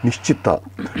 ನಿಶ್ಚಿತ್ತ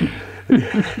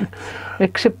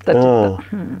ವಿಕ್ಷಿಪ್ತ.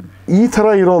 ಈ ಥರ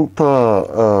ಇರೋಂಥ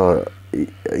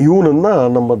ಇವನನ್ನ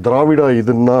ನಮ್ಮ ದ್ರಾವಿಡ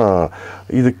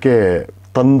ಇದಕ್ಕೆ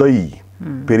ತಂದೈ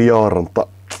ಪೆರಿಯಾರ್ ಅಂತ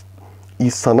ಈ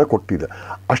ಸನ ಕೊಟ್ಟಿದೆ.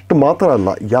 ಅಷ್ಟು ಮಾತ್ರ ಅಲ್ಲ,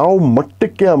 ಯಾವ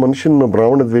ಮಟ್ಟಕ್ಕೆ ಆ ಮನುಷ್ಯನ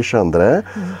ಬ್ರಾಹ್ಮಣ ದ್ವೇಷ ಅಂದರೆ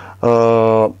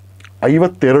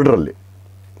 52ರಲ್ಲಿ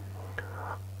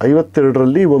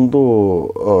ಒಂದು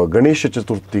ಗಣೇಶ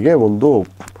ಚತುರ್ಥಿಗೆ ಒಂದು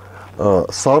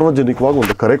ಸಾರ್ವಜನಿಕವಾಗಿ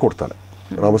ಒಂದು ಕರೆ ಕೊಡ್ತಾನೆ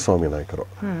ರಾಮಸ್ವಾಮಿ ನಾಯಕರು.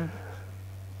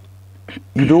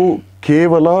 ಇದು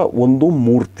ಕೇವಲ ಒಂದು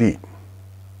ಮೂರ್ತಿ,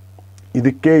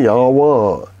 ಇದಕ್ಕೆ ಯಾವ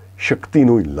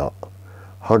ಶಕ್ತಿನೂ ಇಲ್ಲ.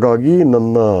 ಹಾಗಾಗಿ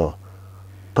ನನ್ನ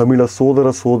ತಮಿಳ ಸೋದರ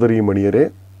ಸೋದರಿ ಮಣಿಯರೇ,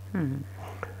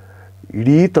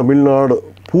 ಇಡೀ ತಮಿಳುನಾಡು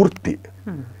ಪೂರ್ತಿ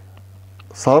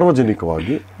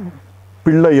ಸಾರ್ವಜನಿಕವಾಗಿ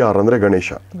ಪಿಳ್ಳಯ್ಯಾರ್ ಅಂದರೆ ಗಣೇಶ,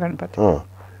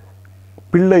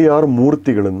 ಪಿಳ್ಳಯ್ಯಾರ್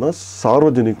ಮೂರ್ತಿಗಳನ್ನು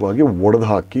ಸಾರ್ವಜನಿಕವಾಗಿ ಒಡೆದು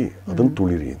ಹಾಕಿ ಅದನ್ನು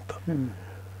ತುಳಿರಿ ಅಂತ.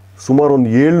 ಸುಮಾರು ಒಂದು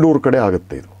 700 ಕಡೆ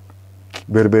ಆಗುತ್ತೆ ಇದು,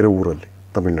 ಬೇರೆ ಬೇರೆ ಊರಲ್ಲಿ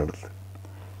ತಮಿಳ್ನಾಡಲ್ಲಿ.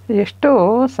 ಎಷ್ಟು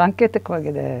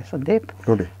ಸಾಂಕೇತಿಕವಾಗಿದೆ ಸಂದೀಪ್.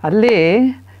 ನೋಡಿ, ಅಲ್ಲಿ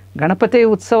ಗಣಪತಿ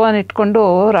ಉತ್ಸವನ ಇಟ್ಕೊಂಡು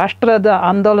ರಾಷ್ಟ್ರದ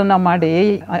ಆಂದೋಲನ ಮಾಡಿ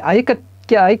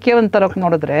ಐಕ್ಯವಂತರಕ್ಕೆ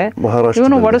ನೋಡಿದ್ರೆ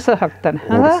ಇವನು ಒಡಿಸ ಹಾಕ್ತಾನೆ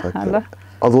ಅಲ್ಲ.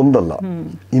 ಅದೊಂದಲ್ಲ,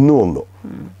 ಇನ್ನೂ ಒಂದು,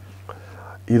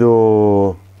 ಇದು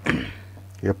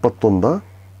 71,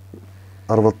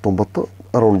 69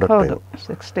 ಅರೌಂಡ್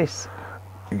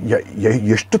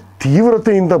ಎಷ್ಟು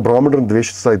ತೀವ್ರತೆಯಿಂದ ಬ್ರಾಹ್ಮಣರನ್ನು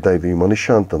ದ್ವೇಷಿಸ್ತಾ ಇದ್ದ ಇದು ಈ ಮನುಷ್ಯ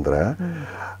ಅಂತಂದರೆ,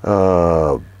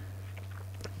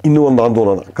 ಇನ್ನೂ ಒಂದು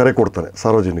ಆಂದೋಲನ ಕರೆ ಕೊಡ್ತಾನೆ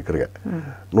ಸಾರ್ವಜನಿಕರಿಗೆ.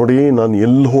 ನೋಡಿ, ನಾನು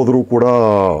ಎಲ್ಲಿ ಹೋದರೂ ಕೂಡ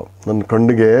ನನ್ನ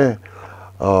ಕಣ್ಣಿಗೆ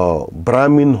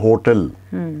ಬ್ರಾಹ್ಮಿನ್ ಹೋಟೆಲ್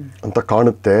ಅಂತ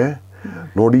ಕಾಣುತ್ತೆ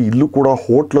ನೋಡಿ. ಇಲ್ಲೂ ಕೂಡ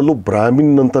ಹೋಟ್ಲಲ್ಲೂ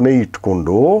ಬ್ರಾಹ್ಮಿನ್ ಅಂತಲೇ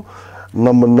ಇಟ್ಕೊಂಡು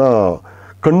ನಮ್ಮನ್ನು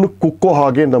ಕಣ್ಣು ಕುಕ್ಕೋ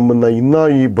ಹಾಗೆ ನಮ್ಮನ್ನು ಇನ್ನೂ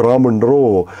ಈ ಬ್ರಾಹ್ಮಣರು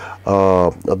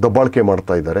ದಬ್ಬಾಳಿಕೆ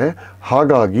ಮಾಡ್ತಾ ಇದ್ದಾರೆ.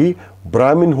 ಹಾಗಾಗಿ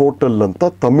ಬ್ರಾಹ್ಮಿನ್ ಹೋಟೆಲ್ ಅಂತ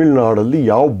ತಮಿಳ್ನಾಡಲ್ಲಿ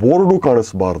ಯಾವ ಬೋರ್ಡು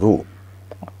ಕಾಣಿಸ್ಬಾರ್ದು,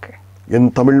 ಏನು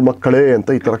ತಮಿಳ್ ಮಕ್ಕಳೇ ಅಂತ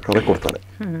ಈ ಥರ ಕರೆ ಕೊಡ್ತಾನೆ.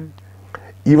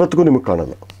 ಇವತ್ತಿಗೂ ನಿಮಗೆ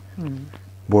ಕಾಣಲ್ಲ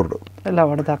ಬೋರ್ಡು.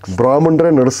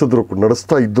 ಬ್ರಾಹ್ಮಣರೇ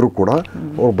ನಡೆಸ್ತಾ ಇದ್ರು ಕೂಡ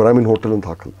ಅವ್ರು ಬ್ರಾಹ್ಮಿನ್ ಹೋಟೆಲ್ ಅಂತ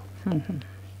ಹಾಕಲ್ಲ.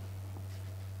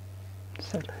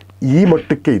 ಈ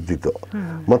ಮಟ್ಟಕ್ಕೆ ಇದ್ದಿದ್ದು.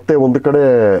 ಮತ್ತೆ ಒಂದು ಕಡೆ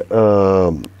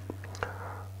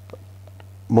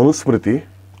ಮನುಸ್ಮೃತಿ,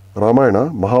 ರಾಮಾಯಣ,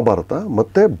 ಮಹಾಭಾರತ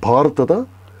ಮತ್ತು ಭಾರತದ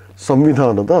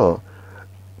ಸಂವಿಧಾನದ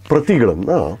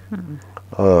ಪ್ರತಿಗಳನ್ನು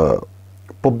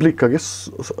ಪಬ್ಲಿಕ್ಕಾಗಿ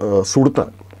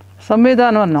ಸುಡ್ತಾರೆ.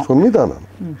 ಸಂವಿಧಾನ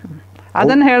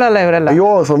ಅದನ್ನು ಹೇಳಲ್ಲ ಇವರೆಲ್ಲ. ಅಯ್ಯೋ,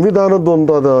 ಸಂವಿಧಾನದ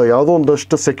ಒಂದು ಅದು ಯಾವುದೋ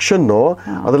ಒಂದಷ್ಟು ಸೆಕ್ಷನ್ನು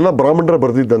ಅದೆಲ್ಲ ಬ್ರಾಹ್ಮಣರೇ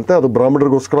ಬರೆದಿದ್ದಂತೆ, ಅದು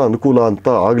ಬ್ರಾಹ್ಮಣರಿಗೋಸ್ಕರ ಅನುಕೂಲ ಅಂತ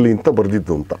ಆಗಲಿ ಅಂತ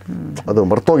ಬರೆದಿದ್ದು ಅಂತ. ಅದು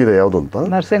ಮರ್ತೋಗಿದೆ ಯಾವುದು ಅಂತ.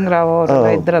 ನರಸಿಂಹರಾವ್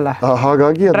ಇದ್ರಲ್ಲ,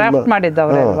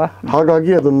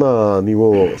 ಹಾಗಾಗಿ ಅದನ್ನ ನೀವು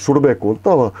ಸುಡಬೇಕು ಅಂತ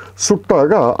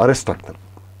ಸುಟ್ಟಾಗ ಅರೆಸ್ಟ್ ಆಗ್ತಾರೆ.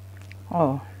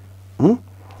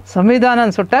 ಸಂವಿಧಾನ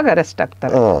ಸುಟ್ಟಾಗ ಅರೆಸ್ಟ್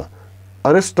ಆಗ್ತಾರೆ.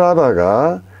 ಅರೆಸ್ಟ್ ಆದಾಗ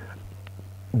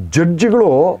ಜಡ್ಜಿಗಳು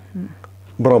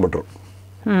ಬ್ರಾಹ್ಮಣರು,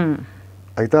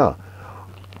 ಆಯ್ತಾ?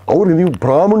 ಅವ್ರಿಗೆ ನೀವು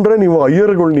ಬ್ರಾಹ್ಮಣರೇ, ನೀವು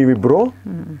ಅಯ್ಯರ್ಗಳು ನೀವಿಬ್ಬರು,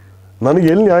 ನನಗೆ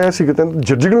ಎಲ್ಲಿ ನ್ಯಾಯ ಸಿಗುತ್ತೆ ಅಂತ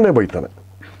ಜಡ್ಜಿಗಳನ್ನೇ ಬೈತಾನೆ.